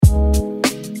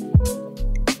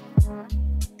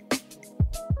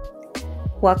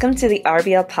Welcome to the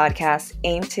RBL podcast,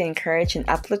 aimed to encourage and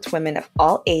uplift women of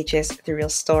all ages through real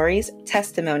stories,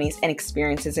 testimonies, and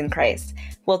experiences in Christ.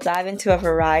 We'll dive into a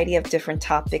variety of different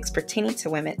topics pertaining to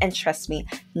women, and trust me,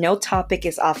 no topic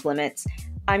is off limits.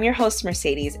 I'm your host,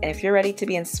 Mercedes, and if you're ready to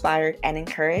be inspired and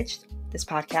encouraged, this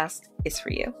podcast is for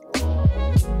you.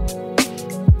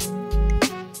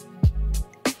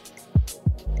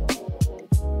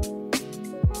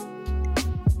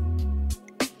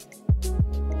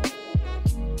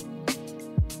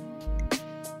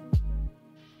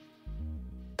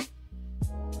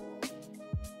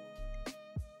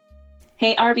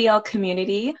 Hey, RBL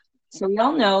community. So we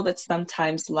all know that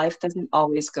sometimes life doesn't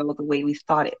always go the way we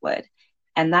thought it would.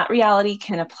 And that reality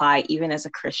can apply even as a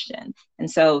Christian.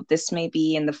 And so this may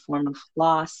be in the form of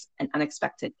loss, an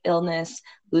unexpected illness,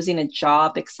 losing a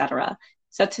job, etc.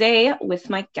 So today with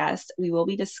my guest, we will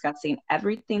be discussing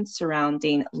everything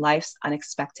surrounding life's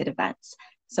unexpected events.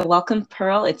 So welcome,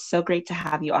 Pearl. It's so great to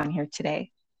have you on here today.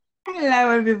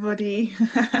 Hello, everybody.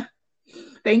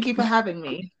 Thank you for having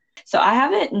me. So I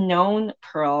haven't known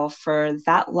Pearl for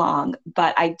that long,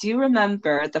 but I do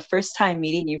remember the first time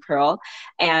meeting you, Pearl,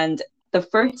 and the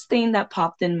first thing that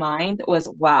popped in mind was,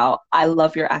 wow, I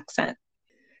love your accent.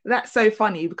 That's so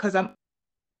funny because I'm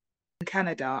in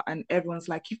Canada and everyone's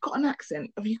like, you've got an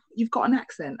accent. You've got an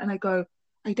accent. And I go,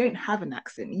 I don't have an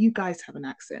accent. You guys have an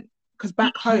accent. Because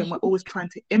back home, we're always trying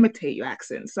to imitate your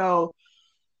accent. So,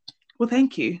 well,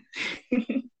 thank you.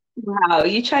 Wow,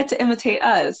 you tried to imitate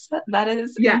us. That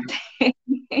is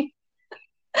insane.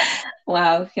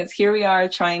 Wow, because here we are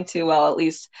trying to, well, at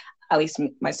least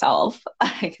myself,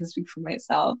 I can speak for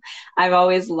myself. I've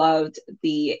always loved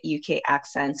the UK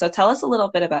accent. So tell us a little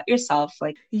bit about yourself.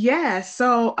 So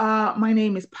my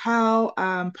name is Pearl,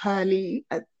 Pearly,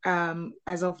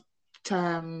 as of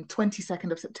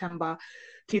 22nd of September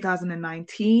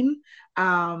 2019,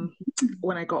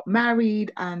 when I got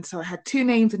married. And so I had two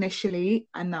names initially,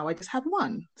 and now I just have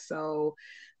one. So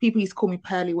people used to call me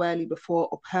Pearly Whirly before,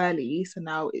 or Pearly. So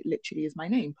now it literally is my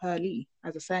name, Pearly,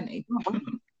 as a surname.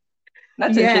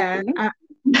 That's interesting.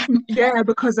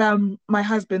 Because my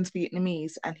husband's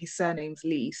Vietnamese and his surname's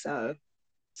Lee. So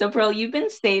Pearl, you've been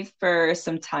saved for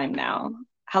some time now.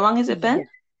 How long has it been?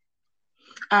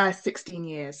 16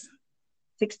 years.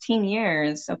 16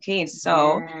 years. Okay,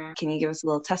 so Can you give us a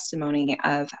little testimony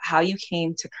of how you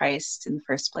came to Christ in the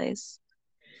first place?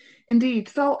 Indeed.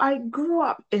 So I grew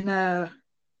up in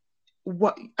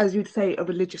what, as you'd say, a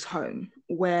religious home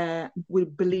where we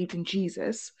believed in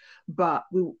Jesus, but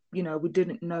we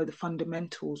didn't know the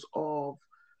fundamentals of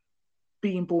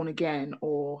being born again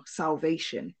or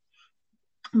salvation.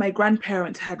 My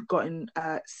grandparents had gotten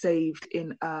saved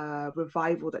in a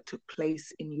revival that took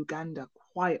place in Uganda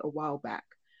quite a while back,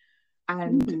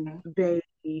 and they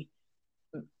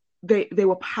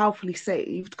were powerfully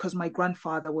saved because my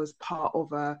grandfather was part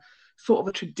of a sort of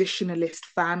a traditionalist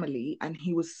family, and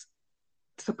he was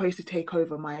supposed to take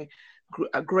over my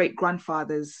great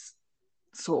grandfather's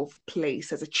sort of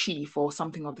place as a chief or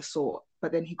something of the sort,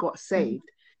 but then he got saved.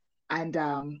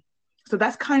 And so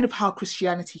that's kind of how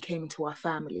Christianity came into our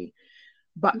family.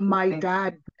 But my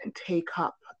dad didn't take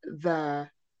up the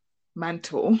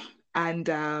mantle, and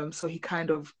so he kind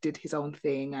of did his own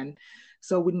thing. And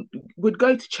so we'd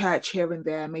go to church here and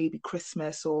there, maybe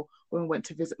Christmas or when we went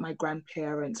to visit my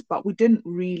grandparents, but we didn't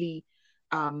really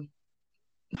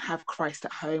have Christ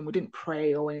at home. We didn't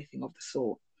pray or anything of the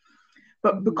sort.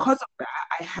 But because of that,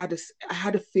 I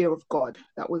had a fear of God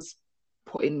that was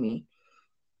put in me.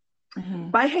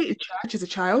 But I hated church as a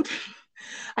child.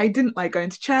 I didn't like going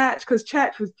to church because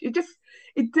church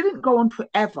it didn't go on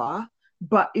forever,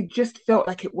 but it just felt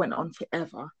like it went on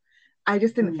forever. I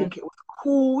just didn't think it was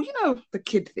cool, the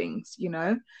kid things,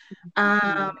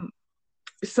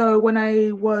 So when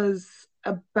I was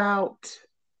about,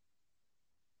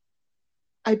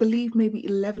 I believe maybe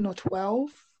 11 or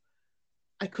 12,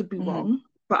 I could be wrong,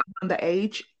 but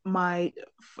underage, my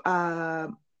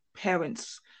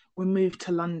parents were moved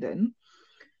to London,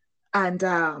 and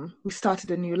we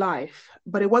started a new life.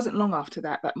 But it wasn't long after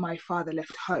that my father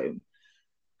left home.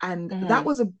 And that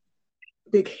was a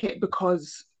big hit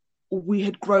because we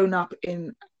had grown up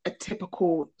in a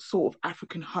typical sort of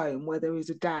African home where there is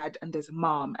a dad and there's a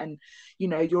mom, and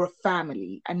you're a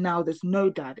family, and now there's no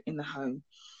dad in the home.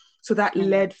 So that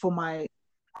led for my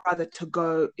brother to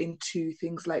go into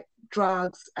things like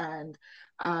drugs and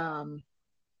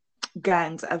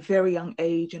gangs at a very young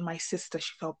age. And my sister,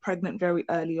 she fell pregnant very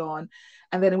early on,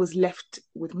 and then it was left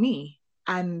with me.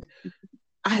 And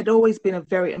I had always been a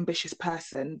very ambitious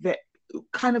person that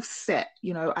kind of set,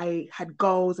 I had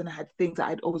goals and I had things that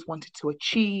I'd always wanted to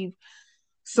achieve.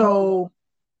 So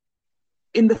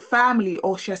in the family,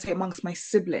 or should I say amongst my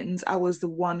siblings, I was the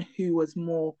one who was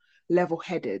more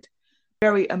level-headed,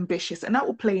 very ambitious, and that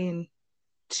will play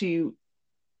into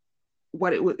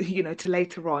what it would, to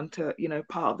later on, to,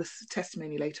 part of this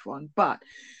testimony later on. But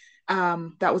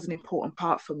that was an important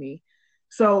part for me.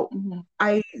 So Mhm.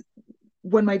 I,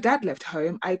 when my dad left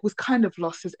home, I was kind of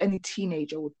lost as any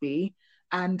teenager would be.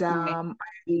 And Right.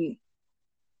 I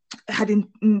had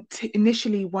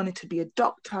initially wanted to be a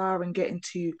doctor and get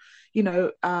into, you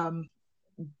know,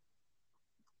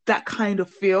 that kind of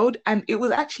field. And it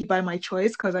was actually by my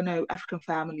choice, because I know African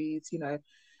families,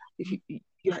 if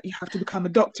you have to become a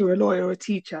doctor, a lawyer, or a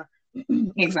teacher.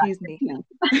 Excuse Exactly. me. Yeah.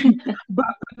 But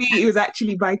for me, it was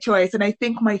actually by choice. And I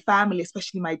think my family,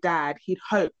 especially my dad, he'd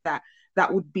hoped that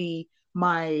that would be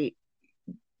my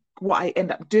what I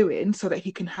end up doing, so that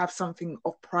he can have something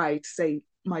of pride to say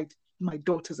my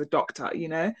daughter's a doctor.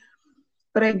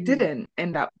 But I Mhm. didn't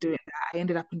end up doing that. I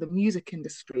ended up in the music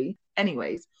industry.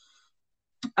 Anyways,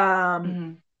 um,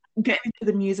 Mhm. getting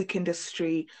into the music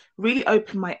industry really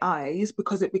opened my eyes,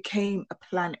 because it became a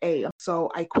plan A.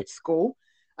 So I quit school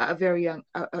at a very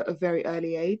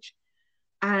early age,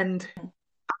 and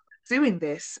doing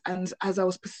this. And as I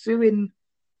was pursuing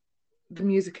the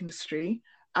music industry,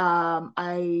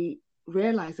 I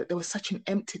realized that there was such an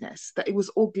emptiness, that it was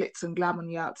all glitz and glam on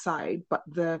the outside, but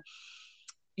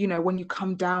when you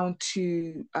come down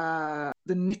to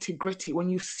the nitty gritty, when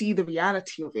you see the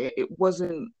reality of it, it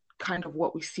wasn't kind of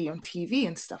what we see on TV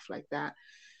and stuff like that.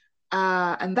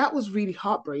 And that was really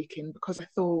heartbreaking, because I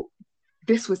thought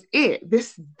this was it.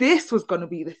 This was going to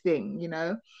be the thing.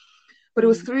 But it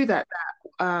was Mhm. through that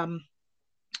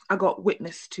I got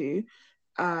witness to,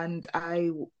 and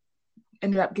I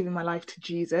ended up giving my life to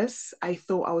Jesus. I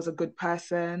thought I was a good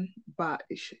person, but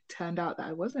it turned out that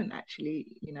I wasn't actually.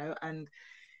 And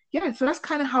yeah, so that's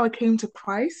kind of how I came to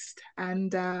Christ.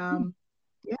 And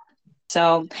yeah.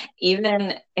 So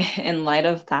even in light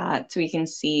of that, we can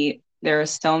see there are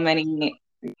so many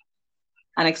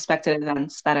unexpected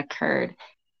events that occurred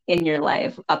in your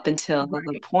life up until the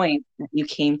Right. point that you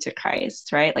came to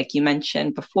Christ, right? Like you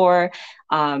mentioned before,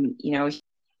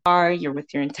 you're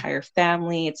with your entire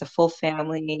family. It's a full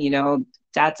family,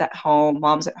 dad's at home,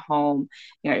 mom's at home,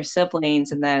 your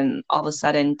siblings, and then all of a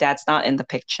sudden dad's not in the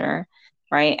picture,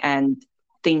 right? And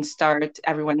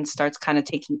everyone starts kind of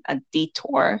taking a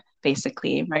detour,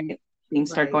 basically, right?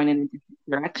 Things start Right. going in a different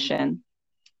direction.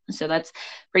 So that's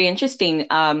pretty interesting.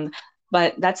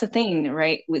 But that's the thing,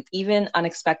 right? With even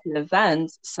unexpected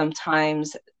events,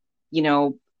 sometimes, you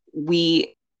know,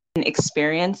 we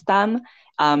experience them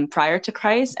prior to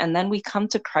Christ, and then we come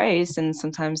to Christ, and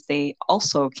sometimes they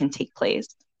also can take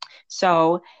place.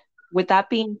 So, with that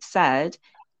being said,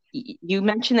 you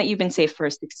mentioned that you've been saved for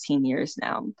 16 years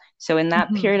now. So, in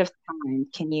that Mhm. period of time,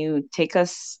 can you take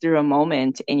us through a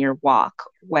moment in your walk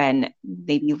when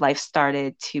maybe life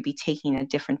started to be taking a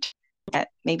different turn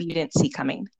that maybe you didn't see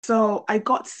coming? So I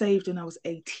got saved when I was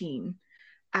 18,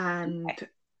 and Okay.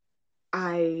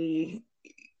 I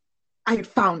I had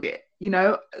found it.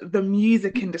 The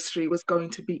music industry was going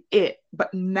to be it,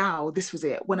 but now this was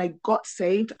it. When I got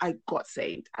saved, I got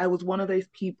saved. I was one of those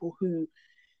people who,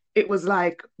 it was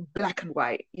like black and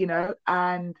white.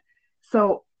 And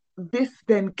so this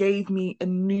then gave me a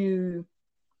new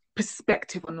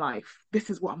perspective on life. This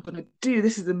is what I'm going to do.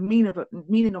 This is the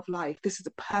meaning of life. This is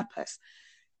the purpose.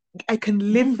 I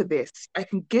can live for Mm, this. I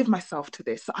can give myself to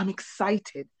this. So I'm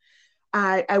excited.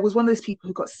 I was one of those people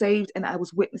who got saved, and I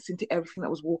was witnessing to everything that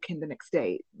was walking the next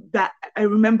day. That I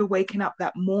remember waking up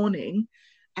that morning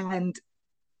and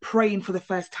praying for the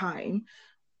first time,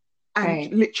 and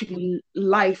right. literally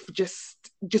life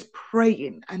just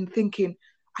praying and thinking,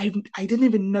 I didn't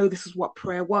even know this is what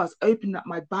prayer was. Opening up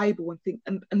my Bible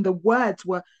and and the words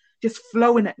were just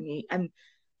flowing at me. And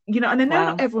I know not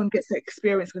Wow. everyone gets that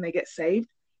experience when they get saved,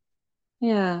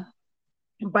 Yeah.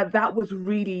 but that was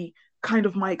really kind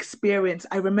of my experience.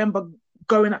 I remember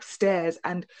going upstairs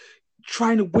and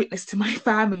trying to witness to my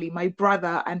family, my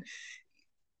brother, and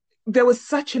there was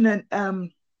such a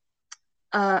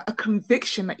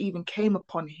conviction that even came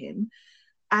upon him.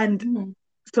 And Mm,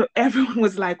 so everyone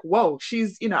was like, whoa,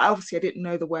 obviously I didn't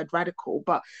know the word radical,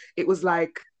 but it was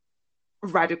like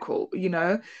radical.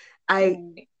 I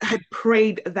right. had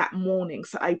prayed that morning.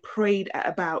 So I prayed at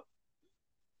about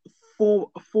 4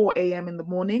 a.m. in the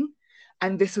morning.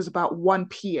 And this was about 1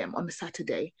 p.m. on the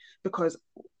Saturday, because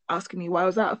asking me why I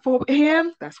was out at 4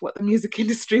 a.m., that's what the music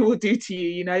industry will do to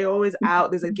you. You're always out,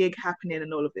 there's a gig happening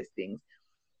and all of these things.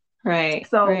 Right.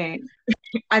 So, Right.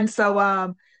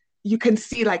 you can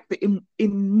see like the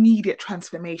immediate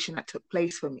transformation that took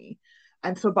place for me.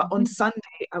 And so, but on Mhm.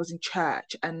 Sunday, I was in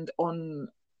church, and on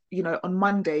on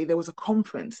Monday there was a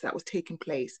conference that was taking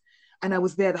place, and I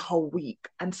was there the whole week,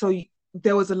 and so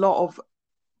there was a lot of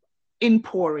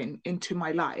inpouring into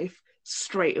my life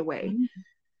straight away. Mm.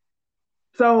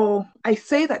 So I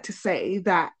say that to say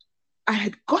that I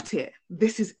had got it.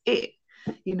 This is it.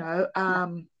 You know,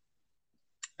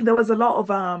 there was a lot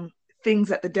of things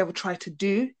that the devil tried to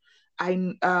do.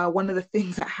 One of the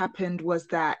things that happened was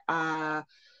that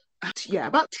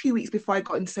about 2 weeks before I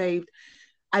got saved,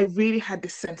 I really had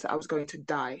this sense that I was going to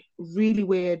die. Really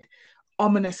weird,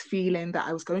 ominous feeling that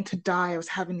I was going to die. I was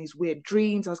having these weird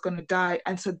dreams. I was going to die,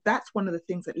 and so that's one of the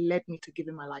things that led me to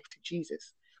giving my life to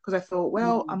Jesus, because I thought,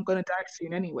 well, Mm. I'm going to die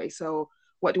soon anyway, so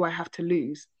what do I have to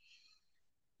lose?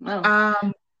 Oh.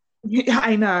 Um, yeah,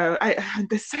 I know.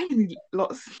 There's so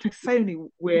many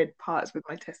weird parts with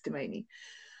my testimony.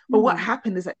 But what Mm.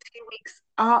 happened is that 2 weeks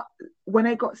when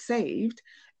I got saved,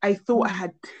 I thought I Mm.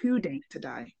 had 2 days to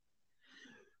die.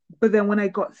 But then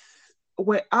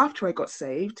after I got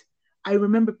saved, I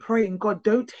remember praying, God,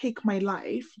 don't take my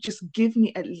life. Just give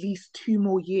me at least 2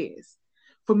 more years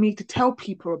for me to tell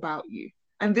people about you.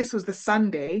 And this was the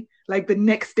Sunday, like the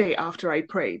next day after I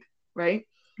prayed, right?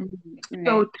 Okay.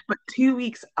 So, but 2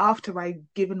 weeks after I'd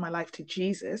given my life to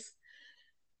Jesus,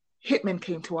 hitmen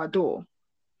came to our door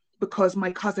because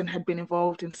my cousin had been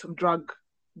involved in some drug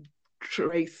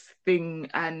trace thing,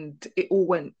 and it all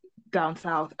went down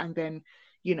south. And then,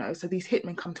 so these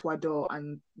hitmen come to our door,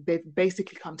 and they've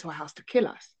basically come to our house to kill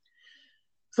us.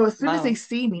 So as soon as they Wow.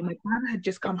 see me, my brother had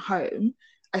just come home.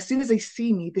 As soon as they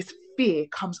see me, this fear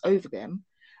comes over them,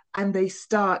 and they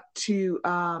start to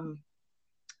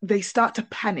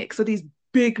panic. So these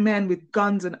big men with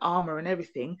guns and armor and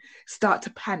everything start to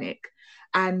panic,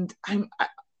 and I'm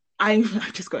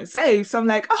just going to say, so I'm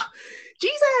like, oh,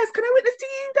 Jesus, can I witness to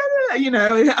you? Da, da,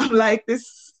 da. I'm like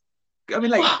this. I'm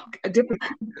in like a different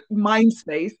mind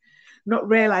space, not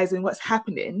realizing what's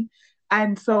happening,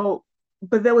 and so,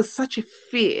 but there was such a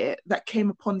fear that came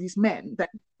upon these men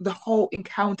that the whole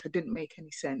encounter didn't make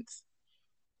any sense.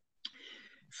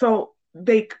 So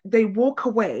they walk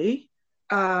away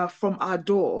from our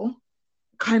door,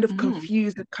 kind of Mm.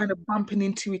 confused and kind of bumping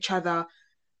into each other.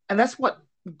 And that's what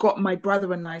got my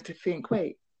brother and I to think,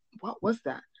 wait, what was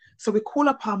that? So we call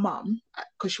up our mum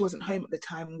because she wasn't home at the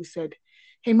time, and we said,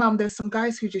 hey mum, there's some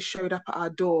guys who just showed up at our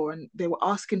door and they were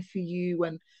asking for you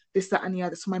and this, that, and the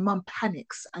other. So my mum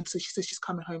panics, and so she says she's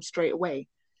coming home straight away.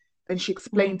 Then she Mm.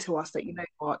 explained to us that,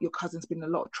 what, your cousin's been in a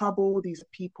lot of trouble. These are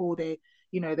people, their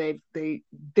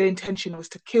intention was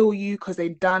to kill you because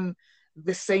they'd done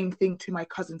the same thing to my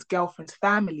cousin's girlfriend's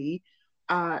family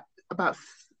about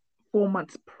 4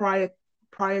 months prior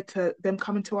to them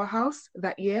coming to our house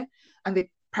that year, and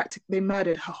they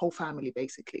murdered her whole family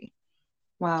basically.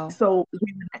 Wow. So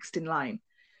we were next in line.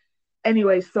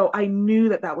 Anyway, so I knew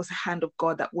that that was a hand of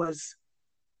God that was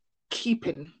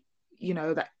keeping,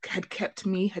 that had kept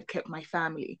my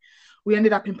family. We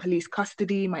ended up in police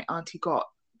custody. My auntie got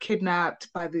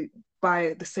kidnapped by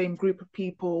the same group of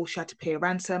people. She had to pay a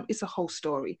ransom. It's a whole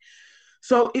story.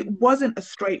 So it wasn't a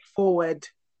straightforward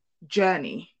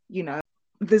journey.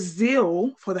 The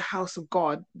zeal for the house of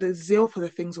God, the zeal for the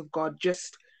things of God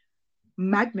just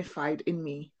magnified in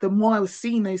me. The more I was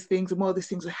seeing those things, the more these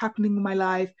things were happening in my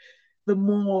life, the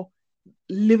more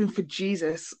living for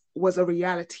Jesus was a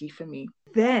reality for me.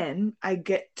 Then I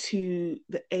get to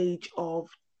the age of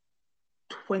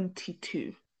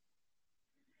 22,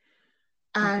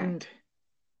 Okay. and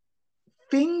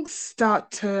things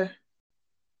start to,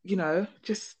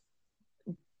 just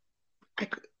I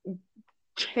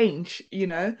change.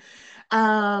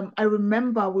 I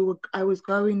remember I was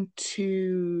going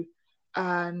to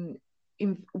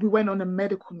we went on a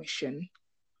medical mission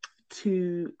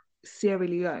to Sierra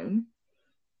Leone,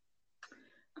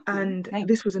 and Nice.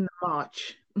 this was in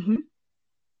March.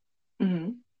 Mm-hmm.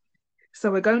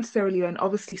 So we're going to Sierra Leone.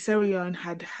 Obviously, Sierra Leone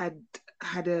had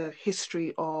a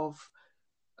history of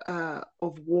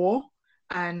war,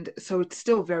 and so it's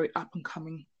still a very up and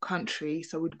coming country.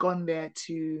 So we'd gone there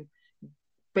to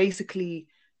basically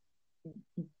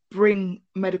bring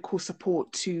medical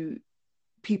support to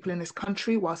people in this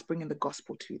country whilst bringing the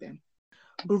gospel to them.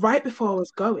 But right before I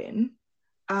was going,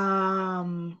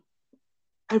 I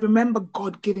remember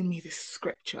God giving me this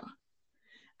scripture,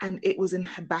 and it was in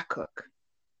Habakkuk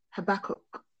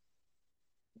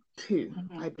 2,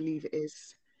 Mm-hmm. I believe it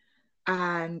is.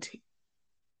 And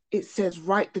it says,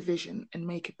 write the vision and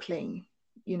make it plain,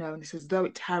 and it says, though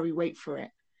it tarry, wait for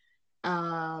it.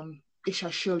 It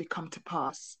shall surely come to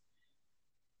pass.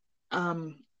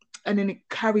 Um, and then it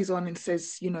carries on and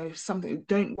says, something,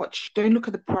 don't look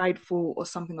at the prideful or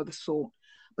something of the sort,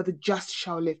 but the just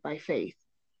shall live by faith.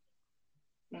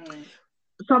 Mm.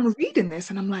 So I'm reading this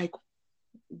and I'm like,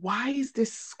 why is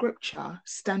this scripture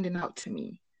standing out to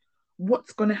me?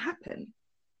 What's going to happen?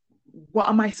 What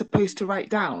am I supposed to write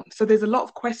down? So there's a lot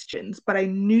of questions, but I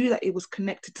knew that it was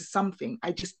connected to something.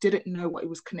 I just didn't know what it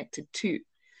was connected to.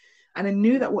 And I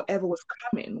knew that whatever was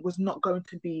coming was not going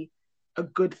to be a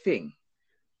good thing.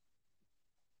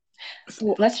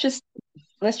 So Let's just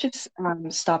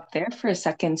stop there for a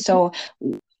second. So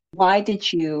why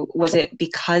did you, was it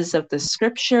because of the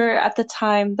scripture at the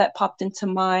time that popped into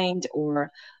mind,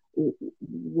 or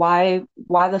why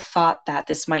the thought that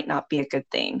this might not be a good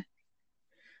thing?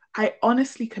 I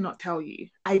honestly cannot tell you.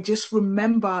 I just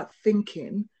remember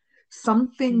thinking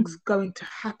something's Mm, going to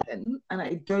happen and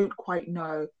I don't quite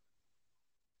know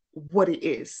what it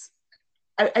is.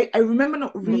 I remember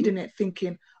not mm, reading it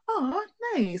thinking, oh,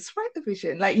 nice, write the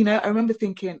vision. I remember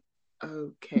thinking,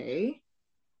 okay,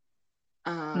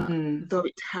 mm, though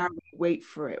it tarry, wait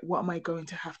for it. What am I going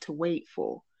to have to wait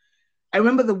for? I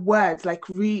remember the words, like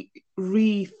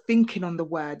rethinking on the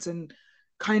words and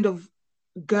kind of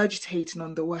gurgitating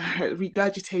on the word,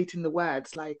 regurgitating the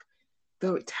words, like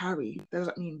though it tarry, does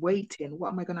that mean waiting? What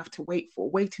am I gonna have to wait for?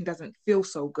 Waiting doesn't feel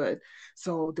so good.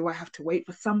 So do I have to wait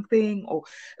for something? Or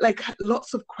like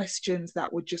lots of questions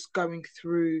that were just going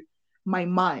through my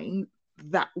mind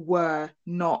that were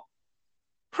not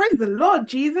praise the Lord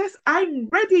Jesus, I'm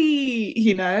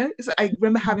ready, So I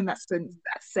remember having that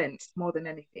sense more than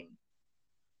anything.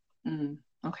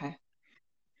 okay.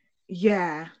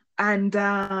 Yeah. And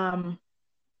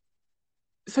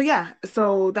so yeah,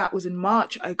 so that was in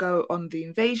March. I go on the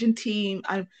invasion team.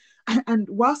 And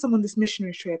whilst I'm on this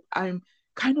missionary trip, I'm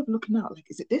kind of looking out like,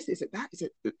 is it this? Is it that? Is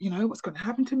it, what's going to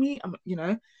happen to me?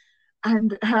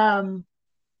 And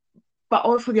but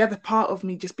also the other part of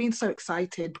me just being so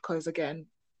excited because again,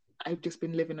 I've just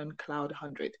been living on cloud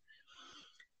 100.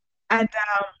 And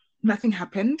nothing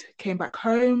happened. Came back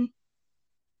home,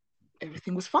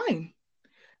 everything was fine.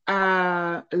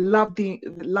 Loved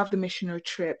the missionary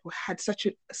trip. We had such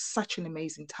an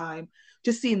amazing time,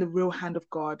 just seeing the real hand of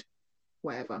God,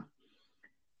 whatever.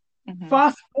 Hmm.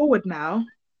 Fast forward now,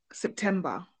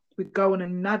 September, we go on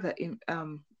another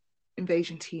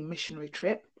invasion team missionary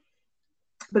trip,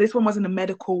 but this one wasn't a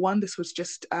medical one. This was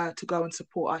just to go and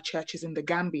support our churches in the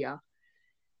Gambia,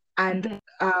 and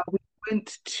Hmm. we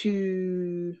went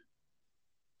to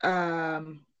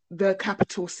the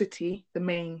capital city, the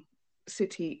main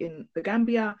city in the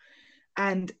Gambia.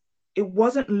 And it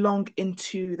wasn't long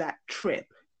into that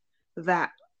trip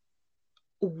that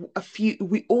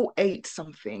we all ate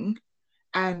something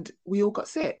and we all got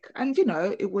sick. And,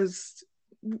 it was,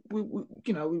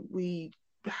 we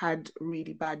had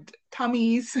really bad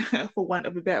tummies, for want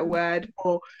of a better word,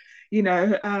 or, you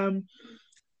know, um,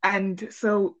 and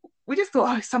so we just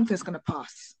thought, oh, something's going to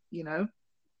pass. But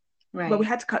we Right.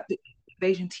 had to cut the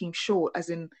invasion team short, as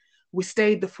in we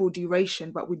stayed the full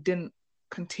duration, but we didn't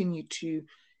continue to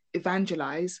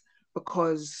evangelize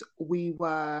because we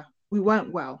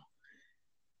weren't well.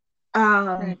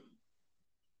 Right. Um,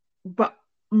 but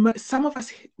some of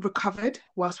us recovered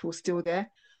whilst we were still there,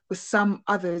 but some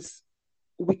others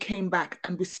we came back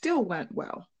and we still weren't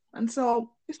well, and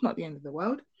so it's not the end of the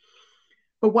world.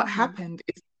 But what Hmm. happened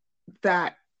is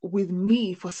that with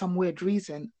me, for some weird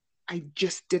reason, I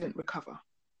just didn't recover.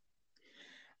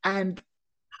 And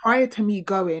prior to me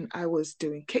going, I was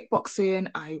doing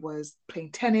kickboxing, I was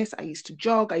playing tennis, I used to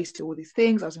jog, I used to do all these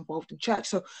things, I was involved in church.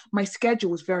 So my schedule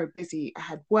was very busy. I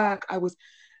had work, I was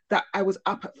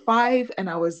up at 5 and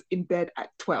I was in bed at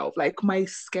 12. Like my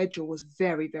schedule was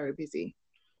very, very busy.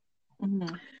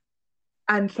 Hmm.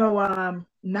 And so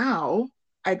now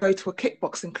I go to a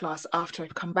kickboxing class after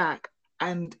I've come back,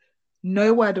 and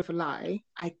no word of a lie,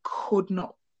 I could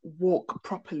not walk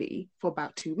properly for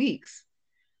about 2 weeks.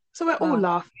 So we're all Wow.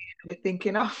 laughing. We're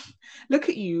thinking, oh, look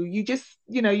at you. You just,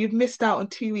 you've missed out on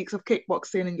 2 weeks of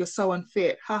kickboxing and you're so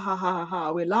unfit. Ha ha ha ha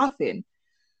ha. We're laughing.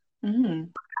 Hmm.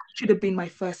 Should have been my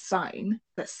first sign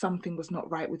that something was not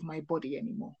right with my body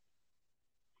anymore.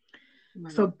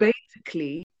 So Right.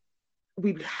 basically,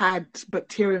 we'd had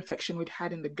bacterial infection we'd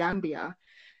had in the Gambia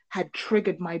had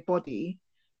triggered my body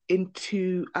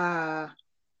into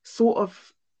sort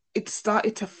of it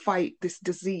started to fight this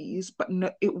disease, but no,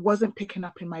 it wasn't picking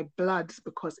up in my blood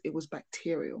because it was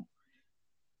bacterial.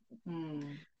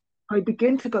 Mm. I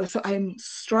begin to go, so I'm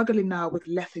struggling now with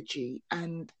lethargy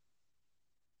and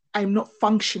I'm not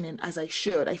functioning as I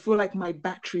should. I feel like my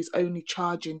battery is only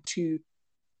charging to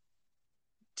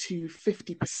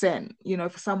 50%.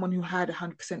 For someone who had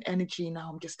 100% energy, now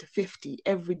I'm just to 50.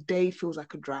 Every day feels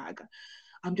like a drag.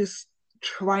 I'm just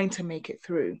trying to make it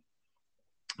through.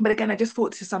 But again, I just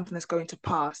thought this is something that's going to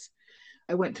pass.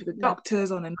 I went to the Yeah.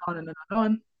 doctors on and on and on and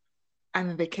on. And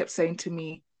then they kept saying to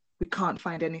me, we can't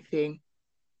find anything,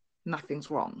 nothing's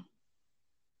wrong.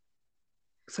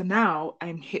 So now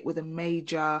I'm hit with a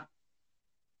major,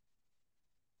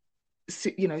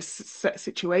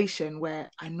 situation where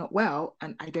I'm not well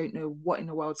and I don't know what in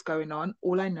the world's going on.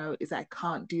 All I know is that I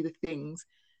can't do the things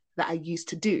that I used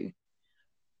to do.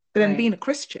 But then Right. being a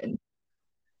Christian,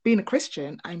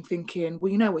 I'm thinking,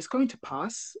 well, it's going to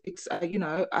pass. It's,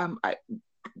 we're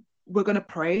going to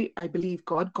pray. I believe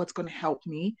God. God's going to help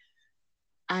me.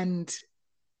 And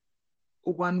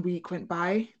 1 week went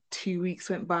by, 2 weeks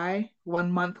went by,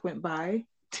 1 month went by,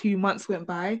 2 months went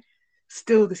by,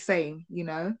 still the same.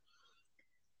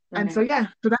 And so, Right. yeah,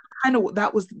 so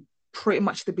that was pretty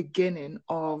much the beginning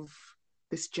of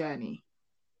this journey.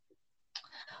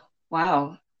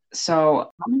 Wow.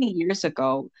 So how many years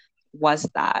ago was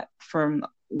that from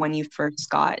when you first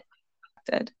got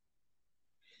affected?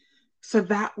 So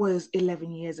that was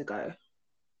 11 years ago.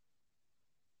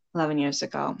 11 years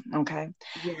ago. Okay.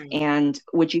 Yeah. And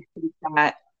would you say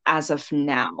that as of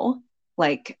now,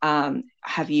 like,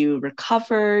 have you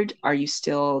recovered? Are you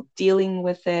still dealing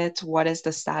with it? What is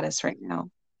the status right now?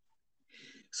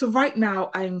 So right now,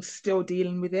 I'm still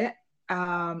dealing with it.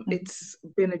 Mhm. It's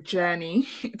been a journey,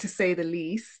 to say the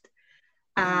least.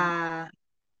 Mhm. Uh,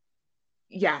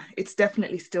 yeah, it's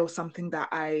definitely still something that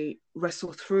I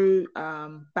wrestle through,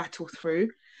 battle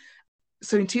through.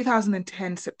 So in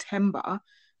 2010 September,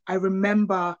 I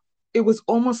remember it was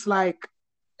almost like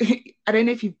I don't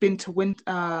know if you've been to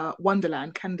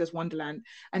Wonderland, Canada's Wonderland,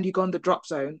 and you go on the drop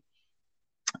zone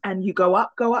and you go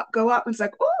up, go up, go up, and it's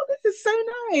like, oh, this is so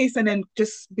nice. And then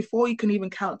just before you can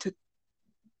even count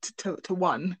to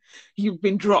one, you've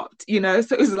been dropped. So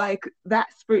it was like that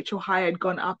spiritual high I'd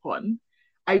gone up on,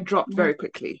 I dropped Mhm. very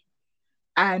quickly.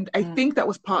 And I Mhm. think that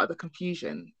was part of the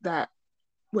confusion that,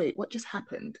 wait, what just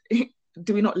happened?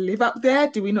 Do we not live up there?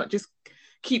 Do we not just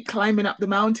keep climbing up the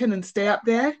mountain and stay up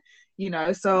there?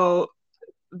 So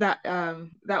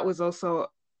that was also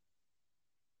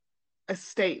a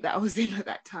state that I was in at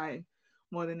that time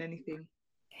more than anything.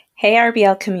 Hey,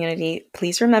 RBL community,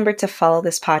 please remember to follow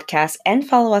this podcast and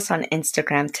follow us on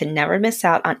Instagram to never miss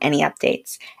out on any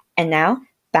updates. And now,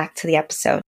 back to the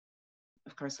episode.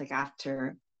 Of course, like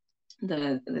after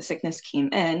the sickness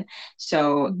came in,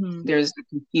 so Mm-hmm. there's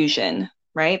confusion,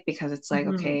 right? Because it's like,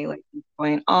 Mm-hmm. okay, like what's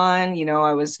going on?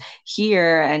 I was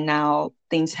here and now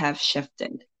things have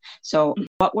shifted. So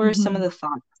what were some of Mm-hmm. the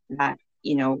thoughts that,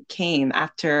 came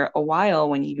after a while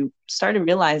when you started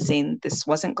realizing this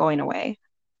wasn't going away?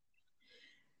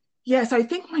 Yeah, so I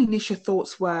think my initial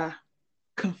thoughts were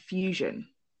confusion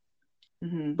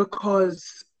Mm-hmm.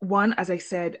 because one, as I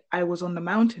said, I was on the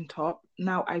mountaintop.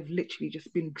 Now I've literally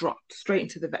just been dropped straight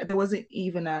into the valley. There wasn't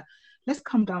even a let's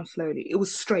come down slowly. It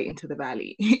was straight into the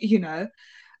valley, you know.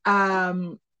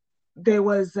 Um, there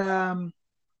was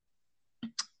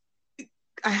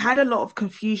I had a lot of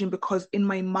confusion because in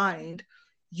my mind,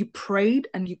 you prayed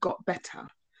and you got better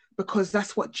because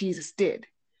that's what Jesus did.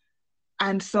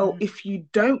 And so Mm-hmm. if you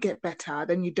don't get better,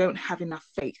 then you don't have enough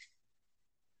faith.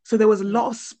 So there was a lot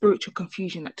of spiritual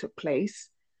confusion that took place.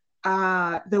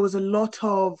 There was a lot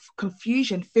of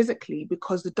confusion physically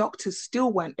because the doctors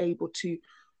still weren't able to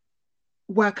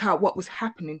work out what was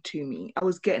happening to me. I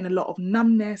was getting a lot of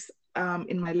numbness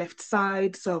in my left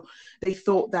side. So they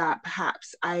thought that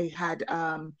perhaps I had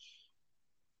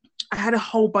a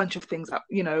whole bunch of things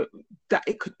that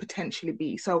it could potentially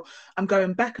be. So I'm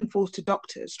going back and forth to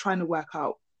doctors trying to work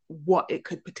out what it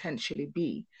could potentially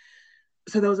be.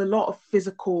 So there was a lot of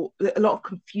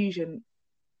confusion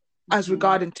as Mm-hmm.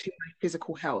 regarding to my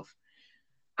physical health.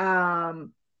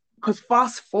 Because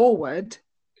fast forward,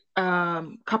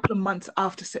 couple of months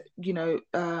after,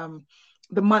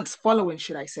 the months following,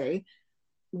 should I say,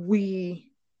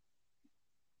 we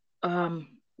um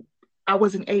I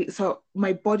wasn't eight, so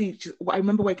my body I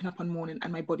remember waking up one morning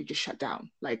and my body just shut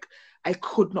down. Like I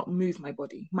could not move my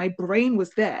body. My brain was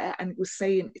there and it was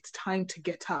saying it's time to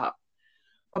get up,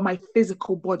 but my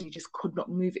physical body just could not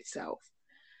move itself.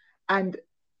 And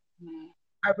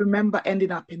I remember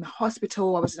ending up in the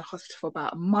hospital. I was in the hospital for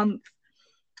about a month.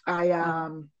 I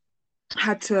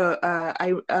had to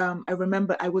I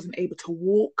remember I wasn't able to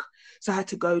walk, so I had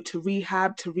to go to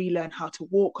rehab to relearn how to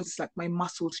walk because it's like my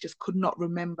muscles just could not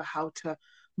remember how to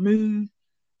move.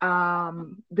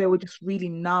 They were just really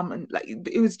numb and like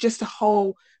it was just a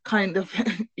whole kind of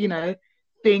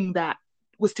thing that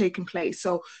was taking place.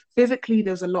 So physically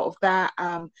there was a lot of that.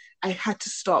 I had to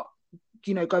stop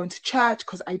going to church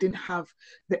because I didn't have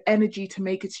the energy to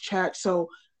make it to church. So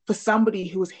for somebody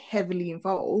who was heavily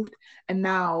involved and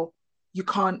now you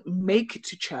can't make it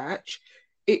to church,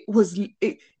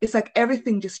 it's like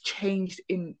everything just changed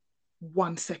in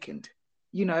 1 second.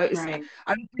 It's Right.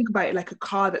 I don't think about it like a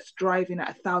car that's driving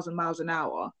at 1,000 miles an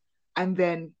hour, and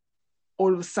then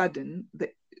all of a sudden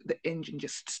the engine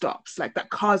just stops. Like that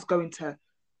car's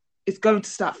it's going to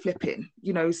start flipping.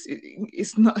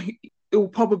 It's not. It will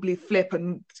probably flip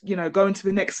and go into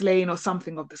the next lane or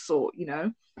something of the sort.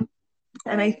 And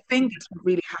I Right. think that's what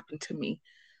really happened to me.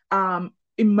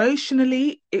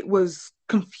 Emotionally, it was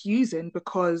confusing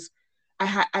because I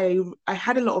had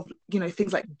a lot of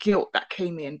things like guilt that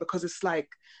came in, because it's like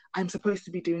I'm supposed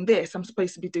to be doing this, I'm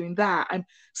supposed to be doing that. I'm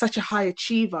such a high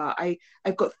achiever.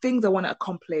 I've got things I want to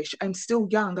accomplish. I'm still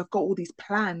young. I've got all these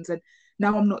plans, and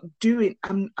now I'm not doing.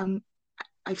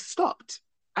 I've stopped,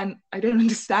 and I don't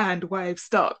understand why I've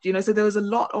stopped. So there was a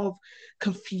lot of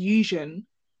confusion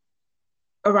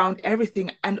around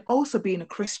everything, and also being a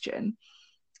Christian,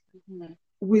 Mhm.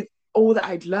 with all that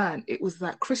I'd learned, it was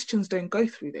that Christians don't go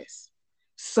through this.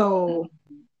 So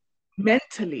Mhm.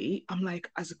 mentally, I'm like,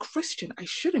 as a Christian, I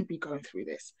shouldn't be going through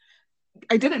this.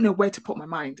 I didn't know where to put my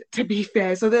mind, to be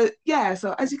fair. So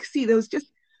as you can see, there was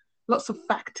just lots of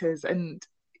factors and,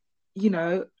 you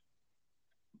know,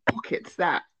 pockets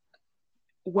that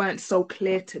weren't so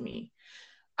clear to me.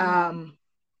 Yeah. Um,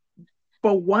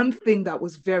 but one thing that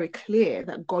was very clear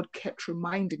that God kept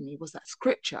reminding me was that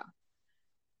scripture.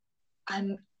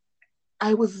 And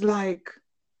I was like,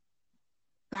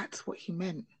 that's what he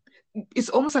meant. It's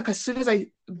almost like as soon as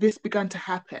this began to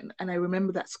happen, and I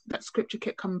remember that scripture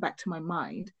kept coming back to my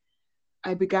mind,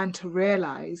 I began to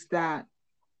realize that,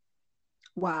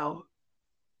 wow,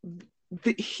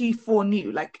 he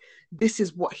foreknew, like, this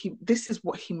is what he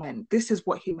meant,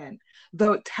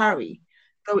 though it tarry,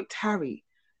 though it tarry.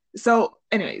 So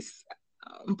anyways,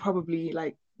 I'm probably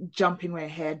like jumping way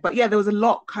ahead, but yeah, there was a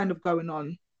lot kind of going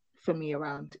on for me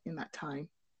around in that time,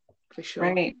 for sure.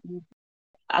 Right.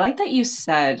 I like that you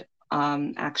said,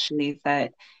 actually,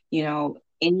 that,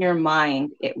 in your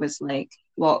mind, it was like,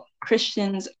 well,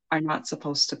 Christians are not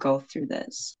supposed to go through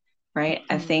this, right?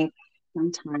 I Mhm. think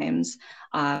sometimes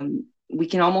we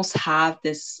can almost have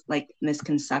this like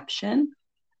misconception,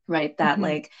 right? That Mhm.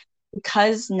 like,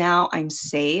 because now I'm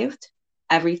saved,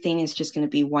 everything is just going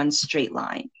to be one straight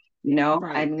line.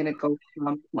 Right. I'm going to go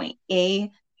from point A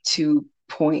to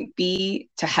point B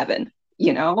to heaven,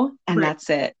 and Right. that's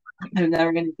it. I'm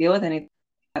never going to deal with anything.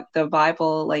 The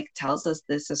Bible like tells us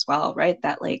this as well, right?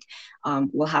 That like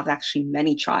we'll have actually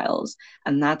many trials,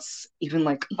 and that's even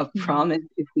like a Mhm. promise,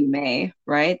 if we may,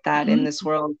 right? That in Mhm. this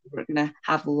world we're gonna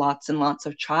have lots and lots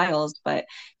of trials, but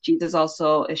Jesus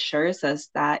also assures us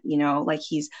that like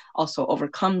he's also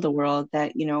overcome the world,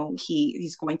 that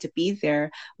he's going to be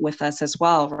there with us as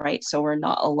well, right? So we're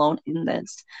not alone in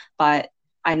this, but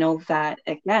I know that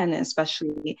again,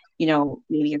 especially,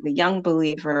 maybe as a young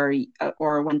believer,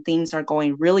 or when things are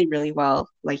going really, really well,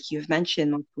 like you've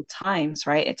mentioned multiple times,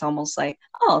 right? It's almost like,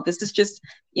 oh, this is just,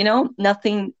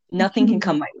 nothing can Mhm.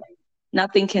 come my way.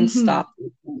 Nothing can Mhm. stop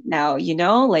me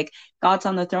now, like God's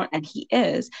on the throne and he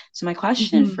is. So my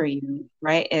question Mhm. for you,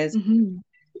 right, is Mhm.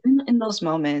 in those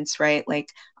moments, right, like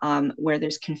where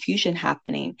there's confusion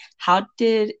happening,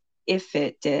 if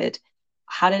it did,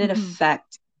 how did it Mhm.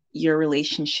 affect your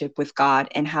relationship with God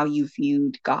and how you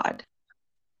viewed God?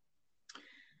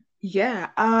 Yeah,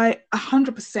 I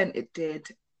 100% it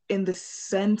did, in the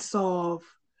sense of,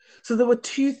 so there were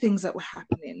two things that were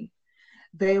happening.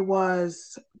 There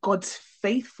was God's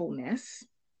faithfulness,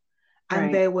 and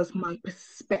Right. there was my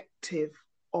perspective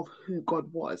of who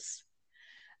God was.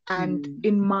 And Mm.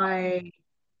 in my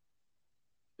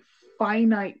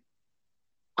finite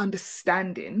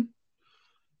understanding,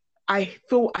 I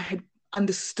thought I had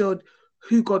understood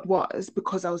who God was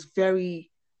because I was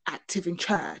very active in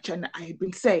church and I had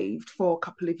been saved for a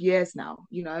couple of years now.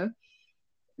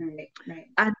 Right, right.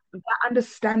 And that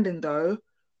understanding, though,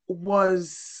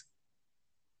 was,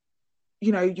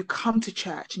 you come to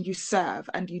church and you serve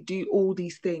and you do all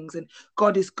these things, and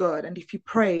God is good. And if you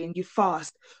pray and you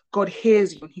fast, God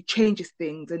hears you and he changes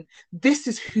things. And this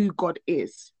is who God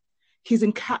is. He's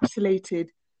encapsulated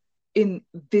in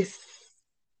this,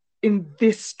 in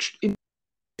this,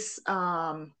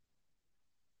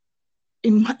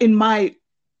 in my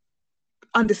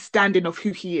understanding of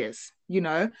who he is.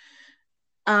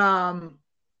 Um,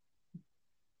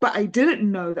 but I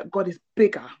didn't know that God is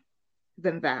bigger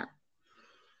than that. Mm.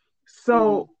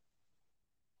 So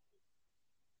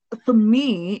for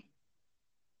me,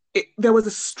 there was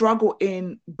a struggle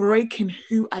in breaking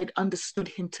who I'd understood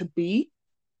him to be,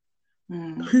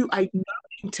 Mm. who I know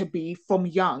him to be from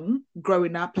young,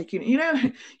 growing up. Like you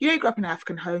grew up in an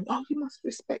African home. Oh, you must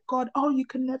respect God. Oh, you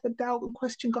can never doubt and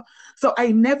question God. So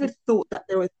I never thought that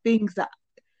there were things that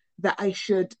that I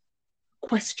should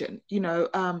question.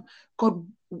 God,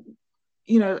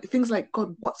 things like,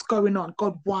 God, what's going on?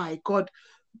 God, why? God,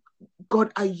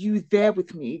 are you there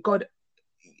with me? God,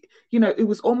 it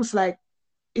was almost like,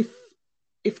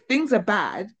 if things are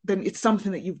bad, then it's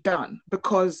something that you've done,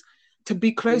 because to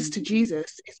be close to Mm-hmm.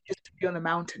 Jesus is just to be on the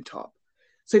mountaintop.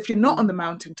 So if you're not on the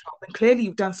mountaintop, then clearly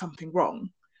you've done something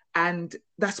wrong. And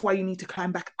that's why you need to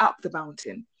climb back up the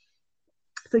mountain.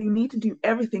 So you need to do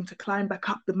everything to climb back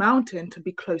up the mountain to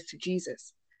be close to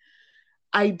Jesus.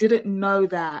 I didn't know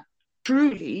that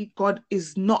truly God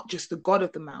is not just the God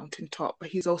of the mountaintop, but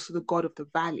he's also the God of the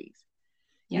valleys.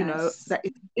 Yes. That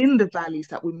it's in the valleys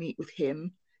that we meet with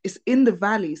him. It's in the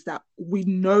valleys that we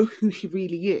know who he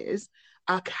really is,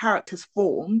 our character's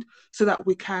formed, so that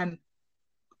we can,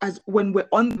 as when we're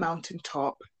on the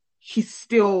mountaintop, he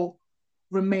still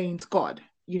remains God.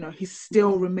 He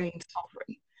still remains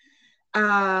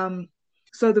sovereign.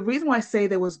 So the reason why I say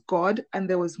there was God and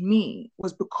there was me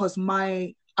was because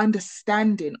my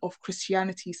understanding of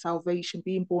Christianity, salvation,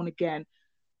 being born again,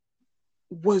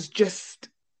 was just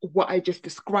what I just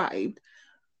described.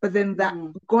 But then that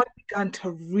Mm-hmm. God began to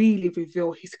really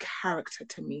reveal his character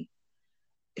to me,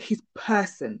 his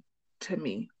person to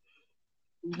me.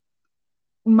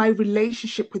 My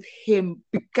relationship with him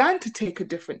began to take a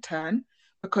different turn,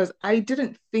 because I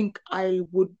didn't think I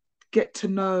would get to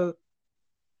know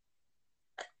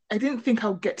I didn't think I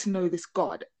would get to know this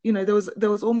God. There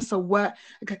was almost a word,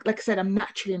 like I said, I'm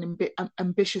naturally an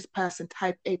ambitious person,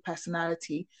 type A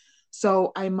personality.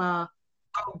 So I'm a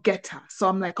go-getter. So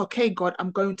I'm like, okay, God,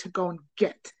 I'm going to go and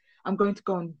get. I'm going to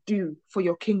go and do for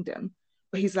your kingdom.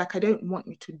 But he's like, I don't want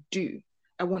you to do.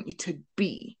 I want you to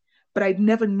be. But I'd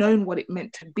never known what it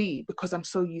meant to be, because I'm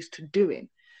so used to doing.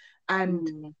 And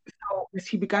Mm-hmm. so as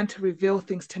he began to reveal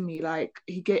things to me, like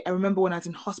I remember when I was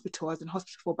in hospital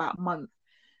for about a month,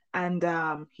 and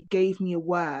he gave me a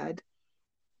word,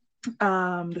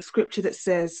 the scripture that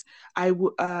says, I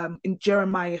will, in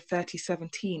Jeremiah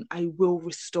 30:17, I will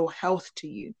restore health to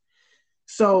you.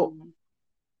 So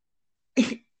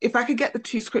if I could get the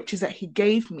two scriptures that he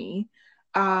gave me,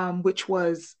 which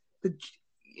was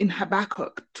in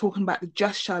Habakkuk, talking about the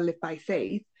just shall live by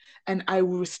faith, and I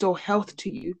will restore health to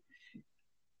you.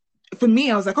 For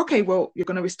me, I was like, okay, well, you're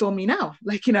going to restore me now.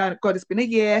 Like, God, it's been a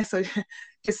year, so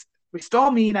just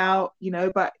restore me now,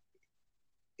 but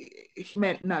he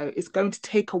meant, no, it's going to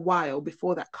take a while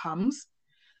before that comes.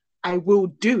 I will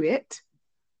do it,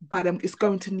 but it's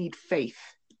going to need faith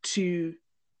to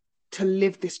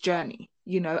live this journey,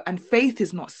 and faith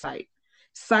is not sight.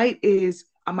 Sight is,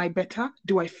 am I better?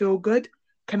 Do I feel good?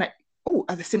 Can I, oh,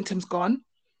 are the symptoms gone?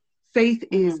 Faith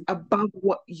is Mm-hmm. above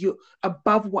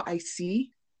what I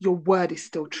see, your word is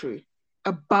still true.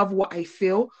 Above what I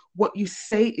feel, what you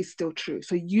say is still true.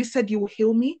 So you said you will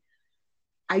heal me.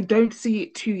 I don't see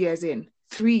it 2 years in,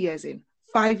 3 years in,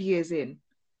 5 years in,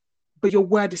 but your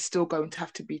word is still going to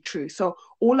have to be true. So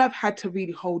all I've had to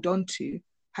really hold on to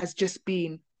has just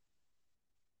been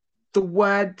the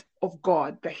word of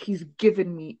God that he's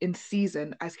given me in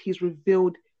season, as he's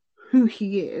revealed who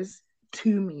he is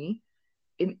to me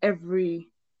in every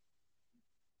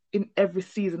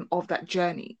season of that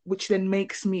journey, which then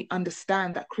makes me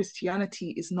understand that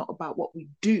Christianity is not about what we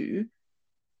do,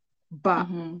 but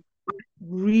Mm-hmm.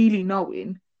 really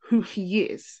knowing who he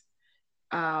is.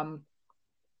 And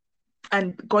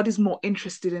God is more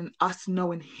interested in us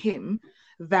knowing him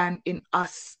than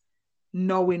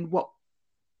knowing what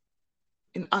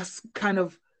in us kind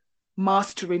of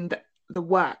mastering the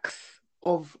works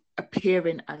of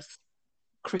appearing as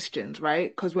Christians, right?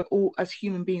 Because we're all, as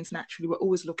human beings, naturally, we're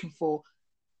always looking for,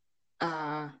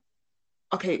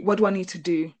 okay, what do I need to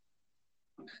do?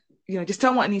 Just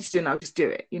tell me what I need to do and I'll just do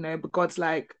it, But God's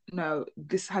like, no,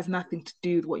 this has nothing to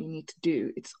do with what you need to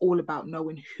do. It's all about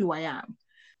knowing who I am.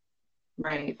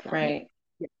 Right, If that makes right.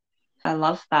 sense. I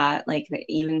love that. Like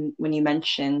even when you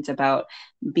mentioned about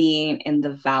being in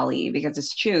the valley, because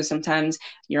it's true. Sometimes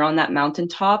you're on that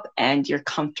mountaintop and you're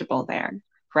comfortable there,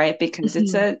 right? Because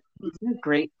it's Mhm, a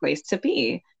great place to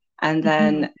be. And mhm,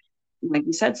 then, like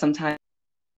you said, sometimes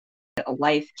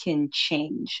life can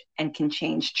change and can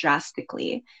change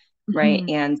drastically, right? mhm,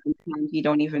 And sometimes you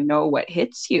don't even know what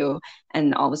hits you.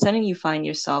 And all of a sudden you find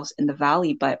yourselves in the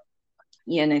valley. But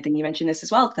yeah, and I think you mentioned this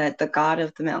as well, that the God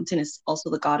of the mountain is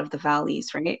also the God of the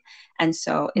valleys, right? And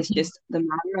so it's mhm. just the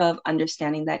matter of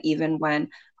understanding that even when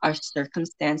our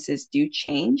circumstances do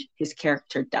change, his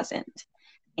character doesn't.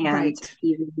 And Right.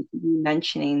 even you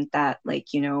mentioning that, like,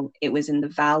 it was in the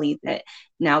valley that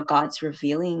now God's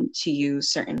revealing to you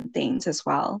certain things as